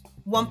about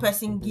one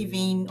person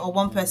giving or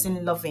one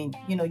person loving.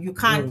 You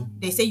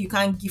can't, they say you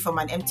can't give from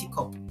an empty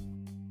cup,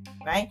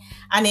 right?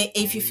 And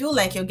if you feel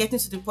like you're getting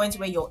to the point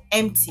where you're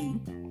empty,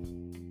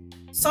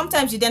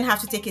 sometimes you then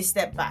have to take a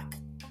step back.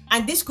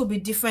 And this could be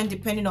different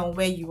depending on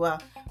where you are.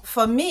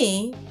 For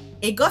me,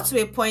 it got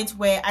to a point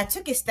where I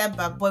took a step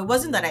back, but it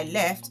wasn't that I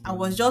left. I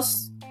was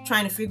just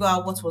trying to figure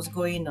out what was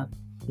going on.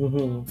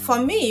 For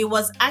me, it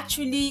was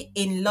actually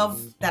in love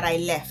that I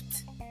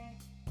left,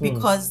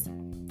 because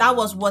that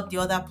was what the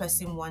other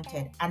person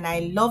wanted, and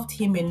I loved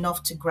him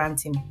enough to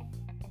grant him.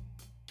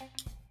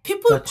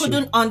 People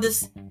couldn't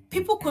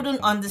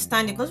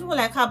understand it, because people were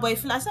like,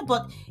 I said,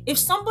 but if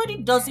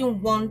somebody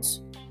doesn't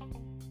want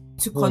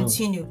to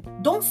continue,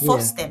 don't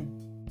force them.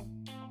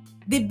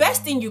 The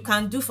best thing you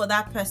can do for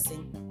that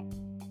person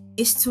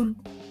is to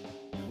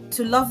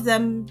love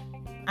them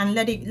and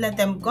let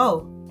them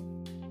go.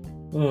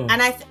 And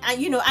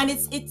and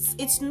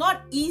it's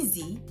not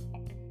easy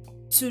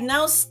to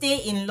now stay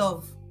in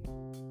love.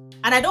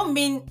 And I don't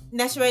mean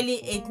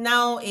necessarily it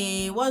now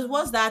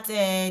what's that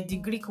the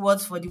Greek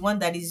words for the one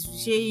that is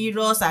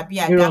eros,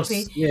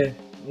 agape.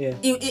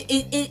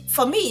 It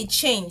for me it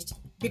changed,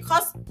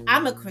 because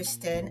I'm a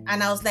Christian,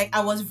 and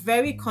I was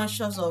very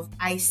conscious of,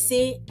 I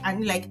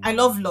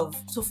love love.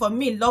 So for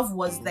me, love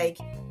was like,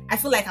 I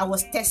feel like I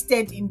was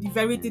tested in the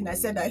very thing I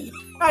said I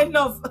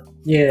love.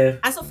 Yeah.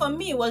 And so for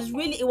me, it was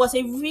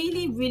a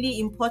really, really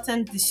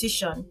important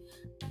decision.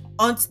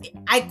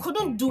 I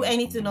couldn't do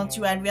anything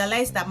until I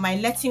realized that my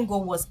letting go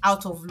was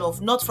out of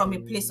love, not from a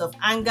place of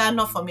anger,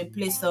 not from a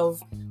place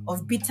of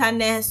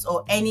bitterness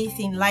or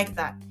anything like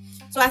that.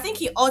 So I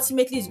think it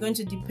ultimately is going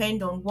to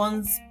depend on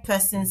one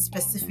person's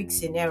specific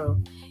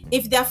scenario.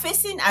 If they're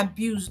facing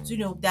abuse,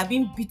 they're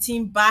being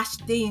beaten,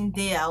 bashed day in,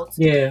 day out,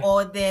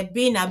 or they're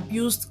being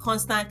abused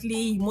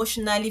constantly,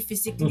 emotionally,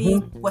 physically,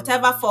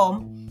 whatever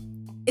form,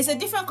 it's a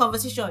different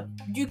conversation.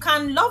 You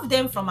can love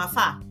them from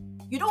afar.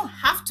 You don't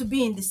have to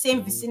be in the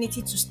same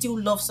vicinity to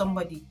still love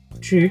somebody.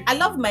 True. I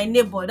love my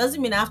neighbor. It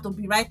doesn't mean I have to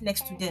be right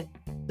next to them.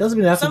 Doesn't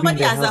mean I have to be in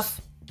their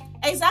house.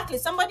 Exactly.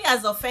 Somebody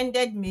has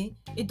offended me.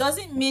 It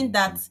doesn't mean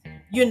that,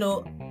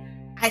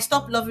 I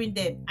stop loving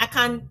them. I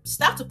can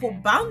start to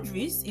put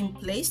boundaries in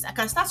place. I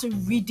can start to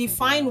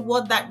redefine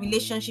what that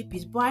relationship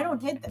is, but I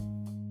don't hate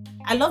them.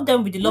 I love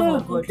them with the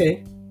love of God.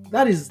 Okay.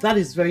 That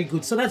is very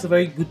good. So that's a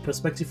very good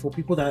perspective for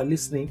people that are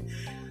listening.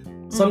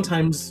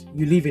 Sometimes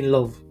you live in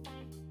love.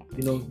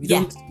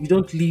 You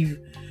don't leave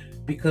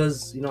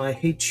because I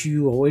hate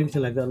you or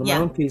anything like that. In my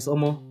own case,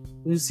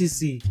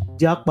 UCC,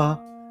 Diakpa,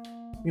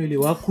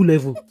 cool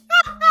level.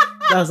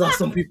 That's how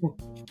some people.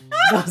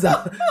 That's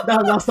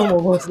how some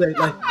of us like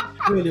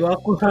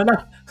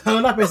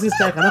Another person's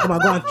child cannot come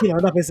and go and kill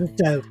another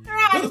person's child.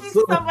 Right, it's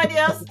So, somebody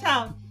else's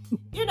child.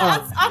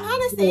 ah, And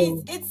honestly,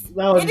 so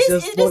that one is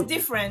just it is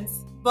different.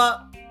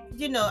 But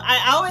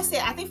I always say,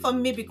 I think for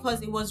me,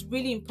 because it was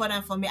really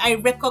important for me, I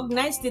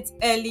recognized it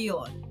early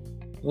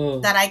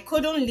on that I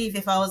couldn't live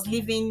if I was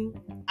living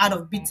out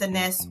of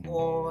bitterness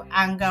or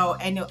anger or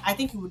any. I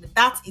think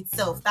that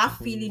itself, that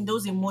feeling,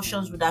 those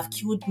emotions would have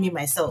killed me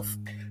myself.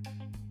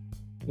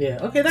 yeah,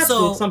 okay, that's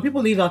So good. Some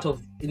people live out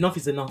of enough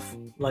is enough.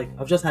 Like,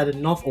 I've just had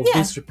enough of yeah,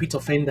 this repeat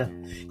offender.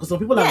 Because some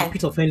people are yeah,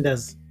 repeat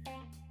offenders.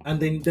 And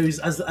then there is,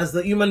 as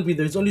the human being,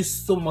 there is only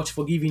so much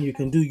forgiving you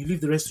can do. You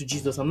leave the rest to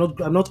Jesus. I'm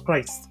not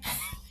Christ.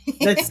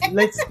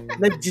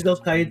 Let Jesus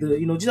carry the.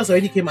 Jesus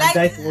already came and like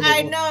died for all of us.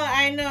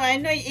 I know.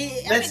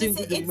 Let him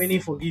do the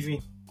remaining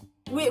forgiving.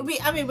 We're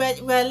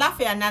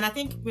laughing, and I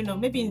think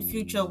maybe in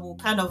future we'll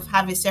kind of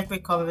have a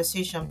separate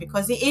conversation,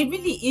 because it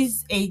really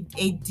is a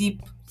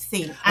deep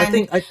thing.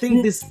 I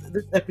think this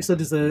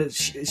episode is a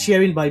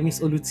sharing by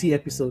Ms Olutee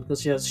episode,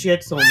 because she has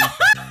shared some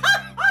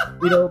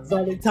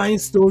Valentine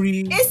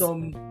story,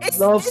 some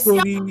love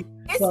story.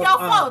 It's your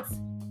fault.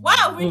 Why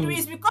are we doing?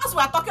 It's because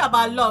we're talking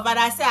about love, and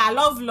I say I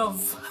love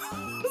love.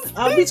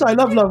 Me too, I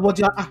love love, but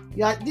you're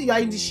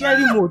in the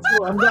sharing mode,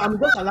 so I'm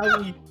just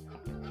allowing you.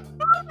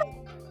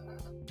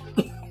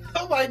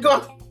 Oh my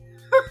god!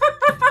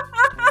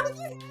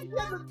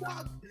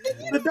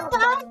 The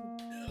dog.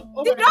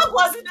 Oh The my dog God.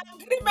 was in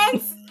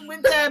agreement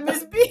with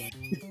Miss B.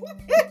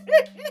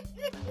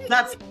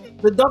 That's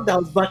the dog that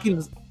was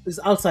barking is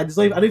outside.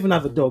 I don't even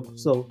have a dog.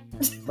 So,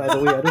 by the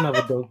way, I don't have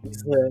a dog.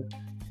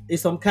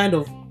 It's some kind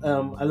of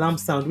alarm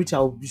sound, which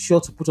I'll be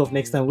sure to put off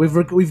next time.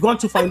 We've gone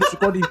too far in this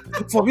recording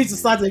for me to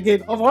start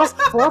again. For us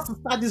to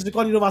start this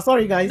recording over.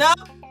 Sorry, guys.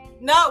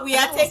 No, we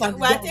are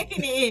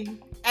taking it in.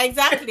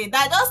 Exactly.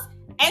 That just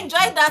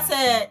enjoy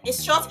that a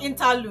short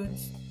interlude.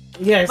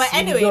 Yes. But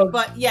anyway,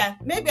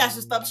 maybe I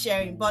should stop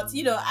sharing. But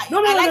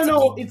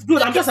No. It's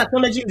good. I'm just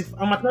acknowledging.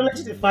 I'm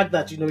acknowledging the fact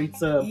that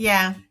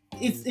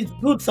it's it's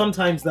good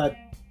sometimes that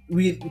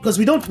because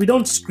we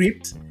don't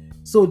script,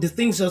 so the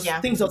things just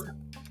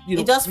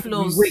it just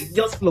flows. It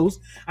just flows.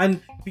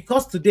 And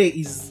because today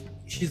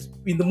she's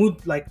in the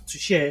mood like to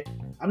share,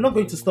 I'm not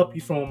going to stop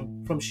you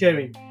from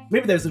sharing.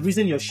 Maybe there's a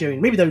reason you're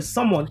sharing. Maybe there is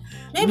someone.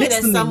 Maybe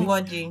there's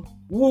somebody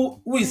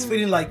who is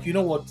feeling like,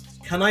 what,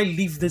 can I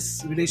leave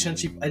this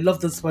relationship? I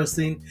love this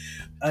person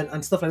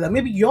and stuff like that.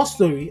 Maybe your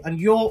story and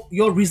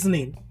your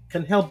reasoning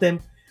can help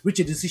them reach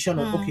a decision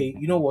of, okay,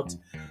 you know what?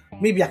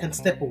 Maybe I can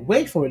step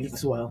away for a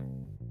little while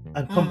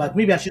and come back.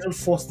 Maybe I shouldn't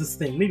force this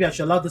thing. Maybe I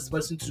should allow this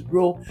person to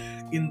grow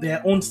in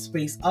their own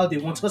space, how they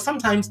want. Because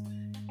sometimes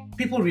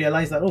people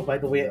realize that, oh, by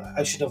the way,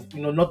 I should have,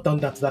 not done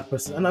that to that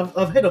person. And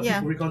I've heard of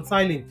people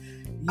reconciling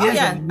years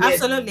and years,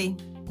 absolutely.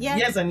 Yeah.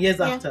 Years and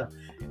years after.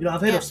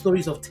 I've heard of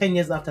stories of 10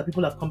 years after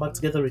people have come back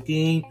together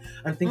again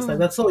and things like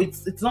that. So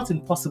it's not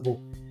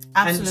impossible.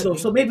 Absolutely. And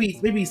so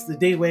maybe it's the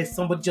day where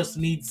somebody just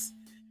needs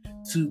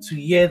to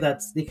hear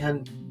that they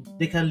can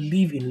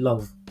live in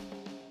love.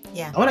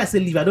 Yeah. And when I say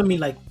live, I don't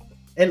mean like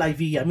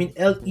LIVE, I mean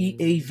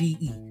LEAVE.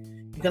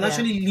 You can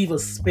actually leave a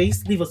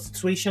space, leave a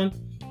situation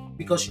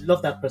because you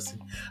love that person.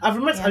 I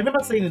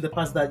remember saying in the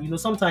past that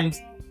sometimes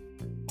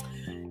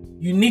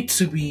you need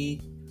to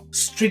be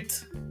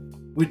strict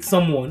with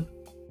someone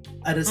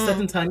at a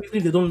certain time, even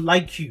if they don't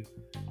like you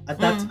at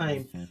that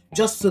time,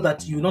 just so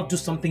that you not do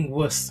something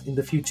worse in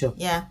the future.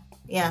 Yeah.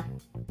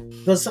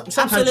 Because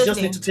sometimes you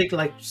just need to take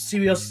like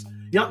serious.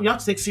 You have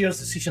to take serious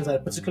decisions at a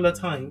particular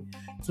time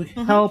to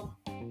help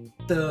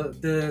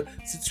the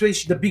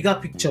situation, the bigger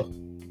picture.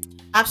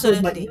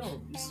 Absolutely.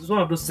 So it's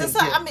one of those things. So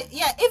I mean,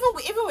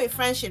 even with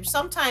friendships,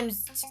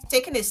 sometimes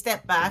taking a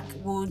step back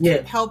would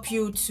help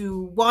you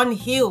to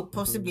heal.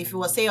 Possibly, if you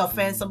were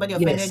somebody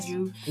offended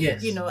you,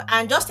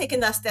 and just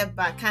taking that step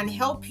back can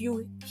help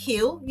you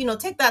heal.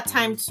 Take that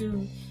time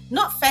to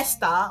not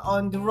fester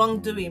on the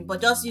wrongdoing,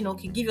 but just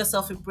can give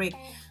yourself a break.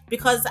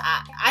 Because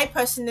I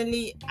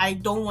personally, I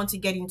don't want to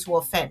get into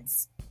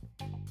offense.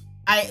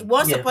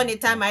 Once upon a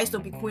time, I used to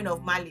be queen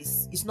of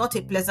malice. It's not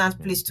a pleasant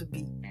place to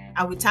be.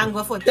 And we thank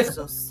God for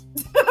Jesus.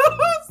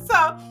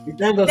 So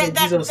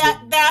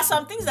there are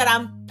some things that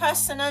I'm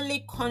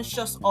personally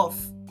conscious of.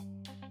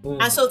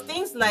 And so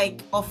things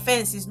like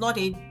offense is not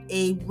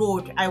a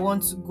road I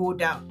want to go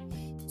down.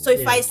 So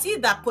if I see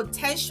that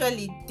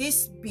potentially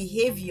this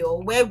behavior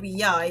where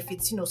we are, if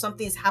it's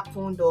something's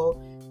happened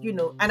or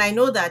and I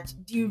know that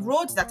the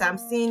road that I'm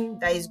seeing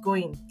that is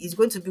going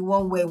to be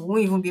one where we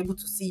won't even be able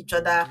to see each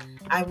other.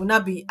 I will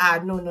not be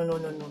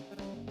no.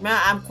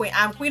 I'm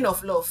queen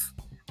of love.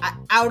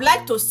 I would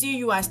like to see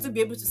you and still be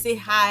able to say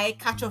hi,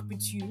 catch up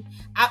with you.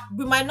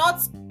 We might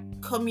not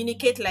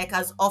communicate like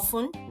as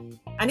often.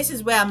 And this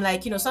is where I'm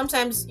like,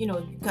 sometimes,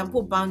 you can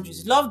put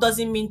boundaries. Love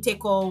doesn't mean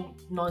take all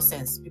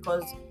nonsense,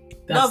 because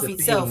love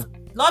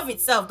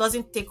itself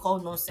doesn't take all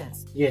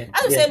nonsense. Yeah.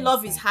 I would say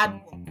love is hard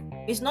work.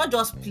 It's not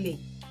just play.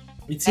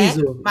 It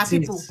is, my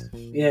people.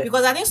 Yeah.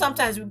 Because I think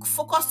sometimes we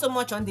focus so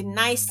much on the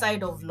nice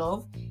side of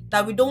love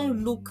that we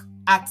don't look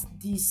at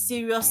the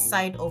serious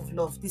side of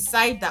love, the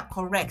side that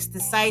corrects, the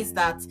side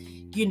that,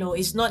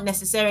 is not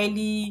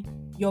necessarily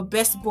your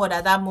best bud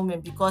at that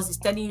moment because it's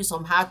telling you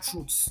some hard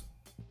truths.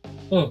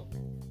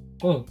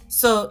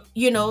 So,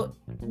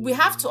 we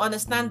have to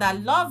understand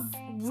that love,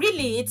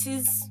 really,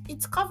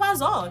 it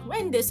covers all.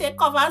 When they say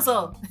covers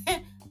all,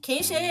 can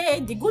you say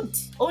the good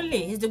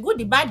only? It's the good,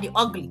 the bad, the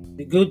ugly.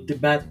 The good, the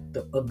bad,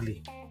 the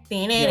ugly.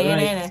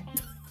 Right.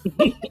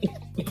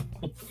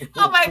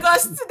 Oh my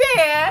gosh,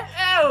 today,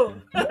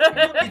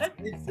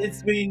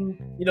 it's been,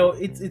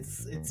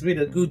 it's been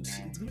a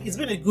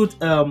good,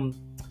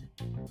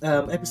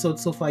 episode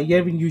so far.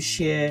 Hearing you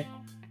share,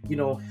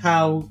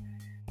 how,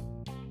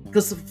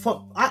 because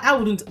I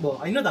wouldn't. Well,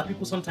 I know that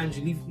people sometimes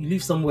you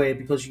leave somewhere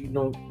because you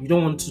don't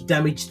want to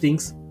damage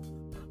things.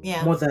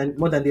 Yeah. More than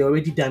they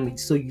already damaged.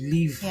 So you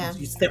leave. Yeah.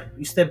 You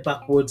step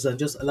backwards and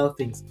just allow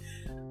things.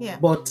 Yeah.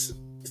 But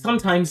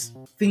sometimes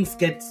things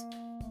get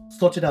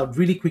sorted out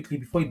really quickly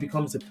before it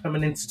becomes a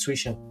permanent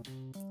situation.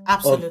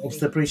 Absolutely. Of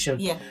separation.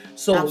 Yeah.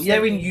 So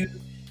absolutely.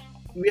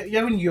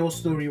 hearing your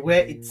story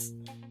where it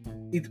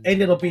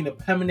ended up being a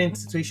permanent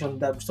situation,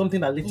 that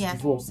something that led to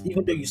divorce,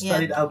 even though you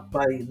started out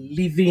by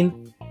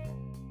living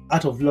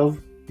out of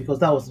love because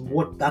that was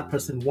what that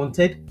person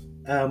wanted,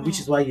 which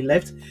is why you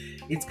left.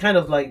 It's kind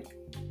of like,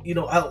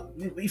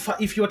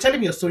 if you were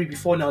telling me a story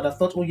before now, I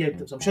thought, oh yeah,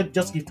 I'm sure,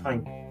 just give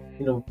time,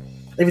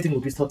 everything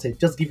will be sorted.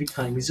 Just give it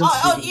time. It's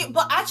just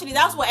but actually,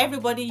 that's what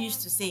everybody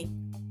used to say.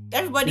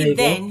 Everybody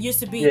then used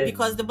to be,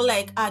 because they were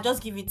like,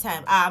 just give it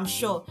time. I'm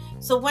sure.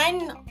 So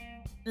when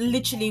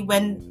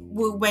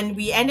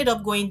we ended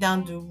up going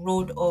down the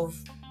road of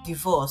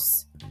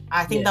divorce,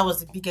 I think that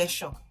was the biggest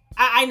shock.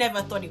 I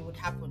never thought it would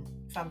happen,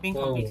 if I'm being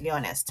completely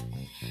honest.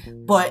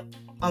 But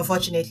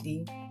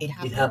unfortunately, it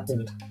happened. It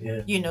happened.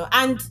 Yeah.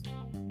 And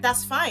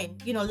that's fine.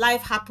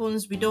 Life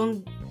happens. We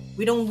don't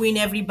win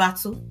every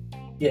battle.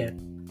 Yeah.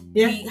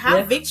 We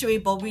have victory,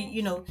 but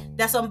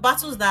there's some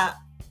battles that,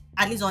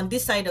 at least on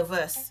this side of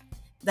us,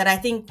 that I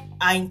think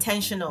are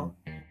intentional.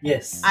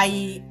 Yes.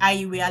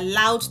 I were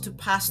allowed to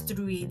pass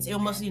through it.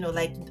 Almost,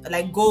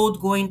 like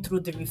gold going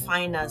through the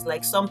refiners.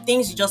 Like some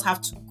things you just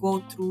have to go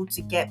through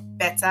to get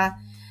better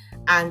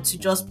and to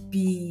just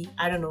be,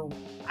 I don't know,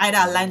 either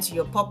aligned to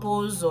your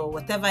purpose or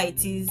whatever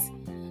it is.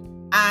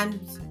 And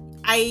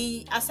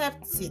I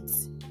accept it.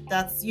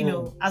 That,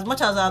 as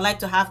much as I like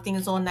to have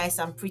things all nice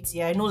and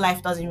pretty, I know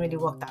life doesn't really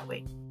work that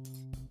way.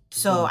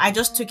 So I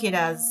just took it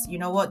as,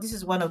 this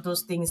is one of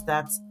those things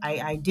that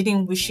I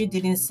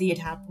didn't see it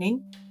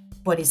happening,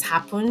 but it's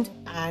happened.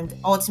 And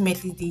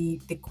ultimately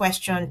the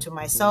question to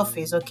myself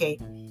is, okay,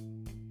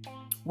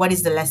 what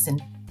is the lesson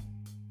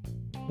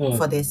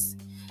for this?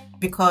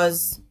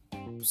 Because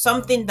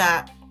something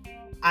that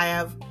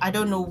I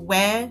don't know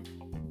where,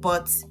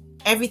 but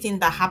everything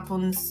that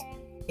happens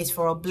is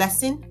for a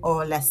blessing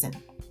or a lesson.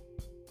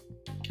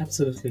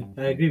 Absolutely.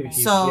 I agree with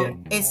you. So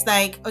it's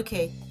like,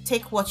 okay,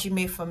 take what you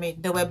may from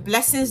it. There were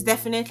blessings,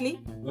 definitely,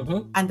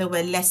 and there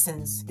were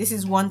lessons. This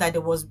is one that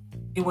it was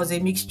a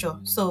mixture.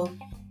 So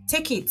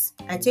take it.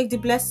 I take the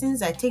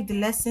blessings, I take the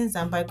lessons,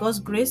 and by God's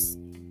grace,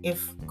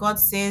 if God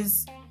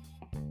says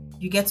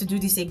you get to do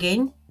this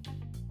again,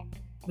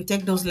 we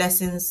take those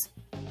lessons,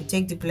 we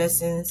take the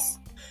blessings.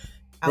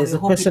 There's a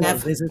question I'm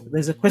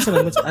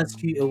going to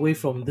ask you away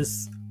from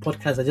this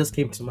podcast that just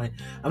came to mind.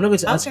 I'm not going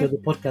to ask you on the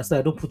podcast, so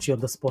I don't put you on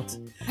the spot.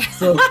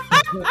 So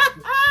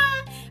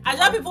I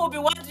know people will be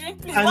wondering,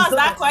 please, what's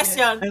that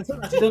question? And so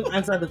that you don't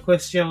answer the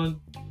question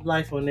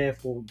live on air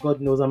for God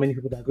knows how many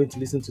people that are going to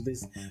listen to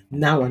this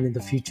now and in the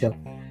future.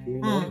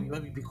 When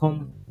we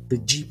become the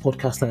G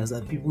podcasters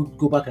and people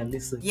go back and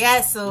listen.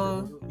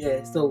 So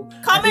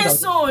coming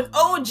soon,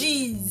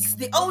 OGs,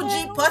 the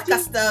OG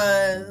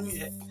podcasters.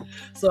 Yeah.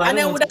 And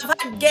then would have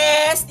had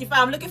guests. If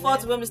I'm looking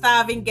forward to when we start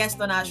having guests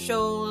on our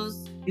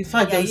shows. In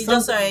fact,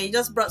 you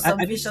just brought some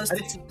visions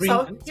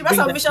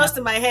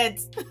to my head.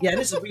 Yeah, I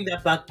need to bring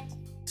that back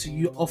to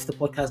you off the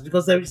podcast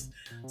because there is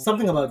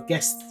something about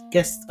guest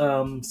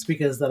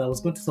speakers that I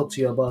was going to talk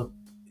to you about.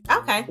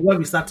 Okay. When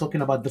we start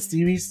talking about the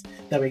series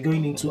that we're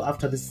going into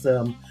after this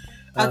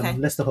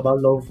Let's Talk About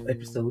Love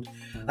episode,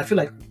 I feel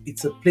like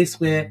it's a place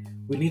where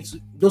we need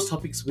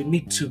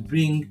to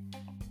bring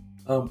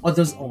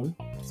others on,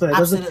 so it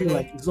doesn't feel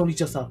like it's only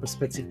just our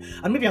perspective.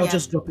 And maybe I'll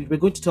just drop it. We're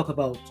going to talk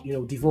about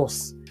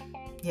divorce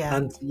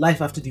and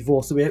life after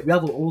divorce. So we have a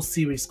whole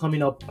series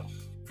coming up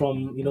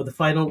from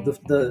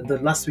the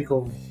last week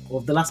of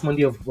the last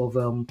Monday of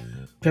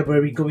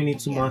February going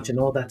into March and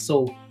all that.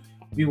 So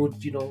we would,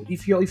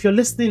 if you're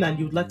listening and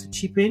you'd like to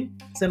chip in,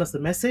 send us a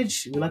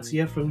message. We'd like to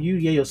hear from you,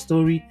 hear your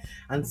story,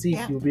 and see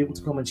if you'll be able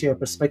to come and share a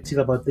perspective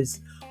about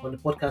this on the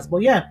podcast.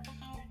 But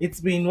it's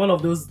been one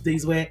of those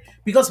days where,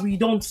 because we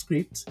don't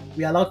script,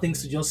 we allow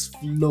things to just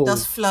flow. And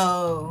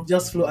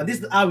this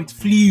is how it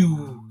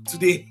flew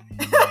today.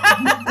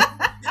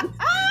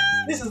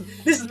 This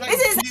is where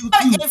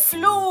it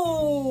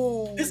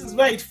flew. This is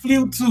where it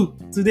flew to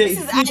today.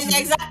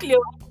 Exactly.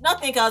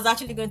 Not think I was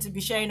actually going to be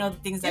sharing all the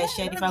things I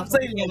shared, if I'm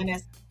completely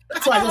honest.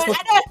 So I just want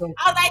to know.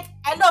 I was like,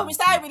 I know,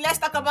 Mr. Ivy, let's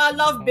talk about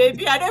love,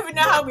 baby. I don't even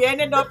know how we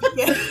ended up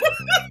here.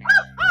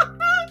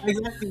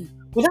 Exactly.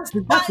 Well, that's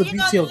But the you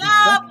know, beauty of it.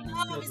 That's the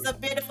beauty love of is it. a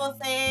beautiful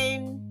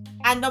thing.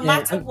 And no Yeah.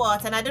 matter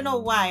what, and I don't know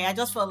why, I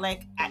just felt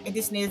like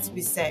this needed to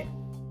be said.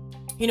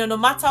 You know, no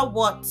matter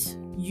what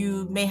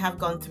you may have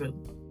gone through,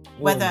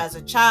 whether Mm, as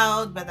a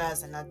child, whether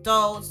as an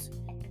adult,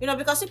 you know,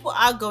 because people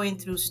are going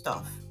through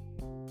stuff,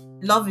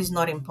 love is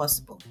not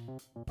impossible.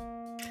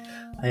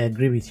 I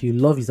agree with you.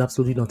 Love is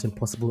absolutely not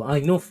impossible. I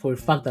know for a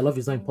fact that love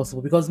is not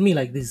impossible because me,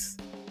 like this,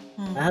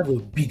 I Mm, have a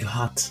big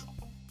heart,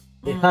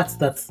 a heart mm.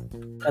 that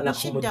can And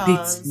she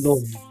accommodate love.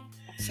 does.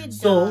 She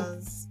So,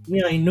 does.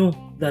 me, I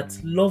know that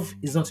love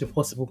is not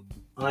impossible.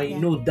 I Yeah.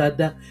 know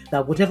that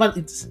whatever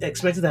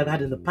experiences I've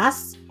had in the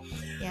past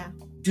Yeah.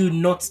 do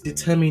not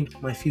determine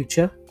my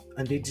future,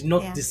 and they do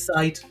not Yeah.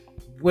 decide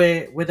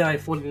whether I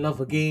fall in love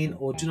again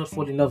or do not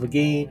fall in love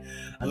again,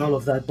 and Yeah. all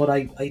of that. But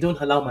I don't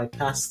allow my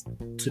past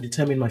to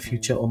determine my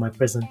future or my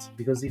present,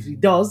 because if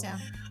it does, Yeah.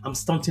 I'm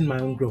stunting my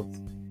own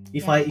growth.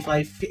 Yeah. If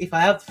I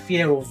have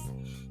fear of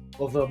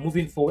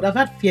moving forward, I've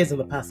had fears in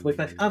the past, but if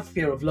I have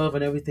fear of love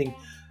and everything,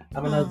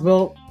 I mean, as Mm,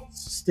 well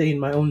stay in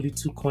my own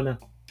little corner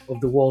of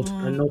the world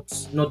and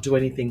mm, not do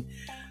anything.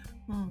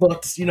 mm.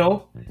 But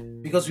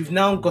because we've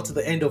now got to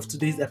the end of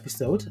today's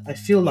episode, I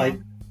feel Yeah.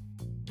 like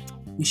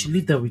we should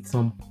leave them with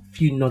some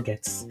few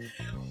nuggets,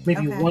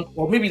 maybe Okay. one,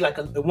 or maybe like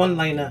a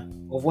one-liner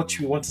of what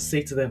you want to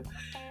say to them,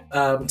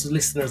 to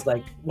listeners,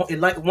 like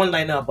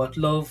one-liner about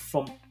love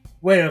from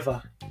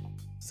wherever.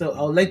 So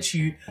I'll let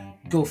you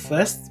go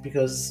first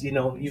because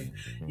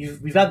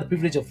we've had the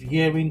privilege of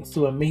hearing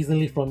so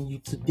amazingly from you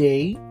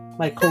today,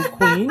 my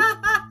co-queen.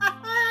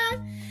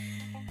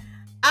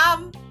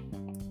 um,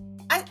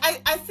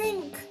 I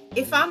think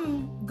if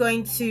I'm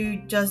going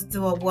to just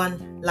do a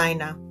one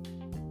liner,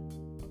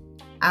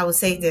 I will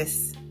say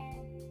this: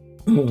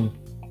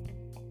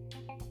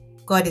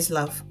 God is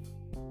love.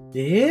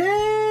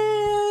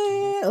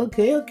 Yeah.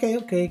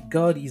 Okay.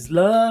 God is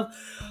love.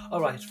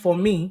 All right. For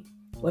me,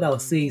 what I'll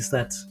say is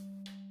that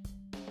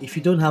if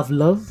you don't have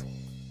love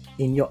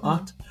in your Mm,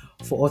 heart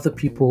for other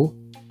people,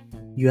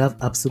 you have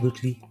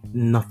absolutely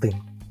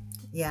nothing.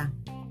 yeah.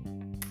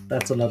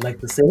 That's all I'd like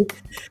to say.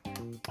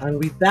 And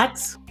with that,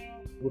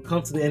 we'll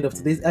come to the end of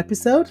today's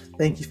episode.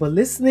 Thank you for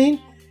listening.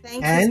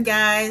 Thank you, And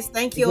guys.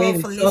 Thank you all again,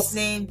 for it's us,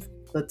 listening.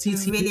 the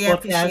We TTP really podcast,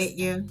 appreciate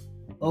you.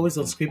 always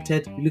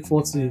unscripted. We look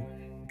forward to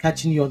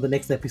catching you on the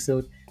next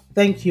episode.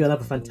 Thank you and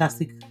have a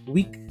fantastic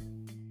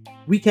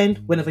weekend,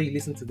 whenever you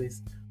listen to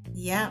this.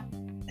 Yeah.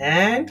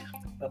 And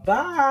bye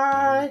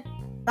bye.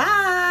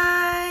 Bye.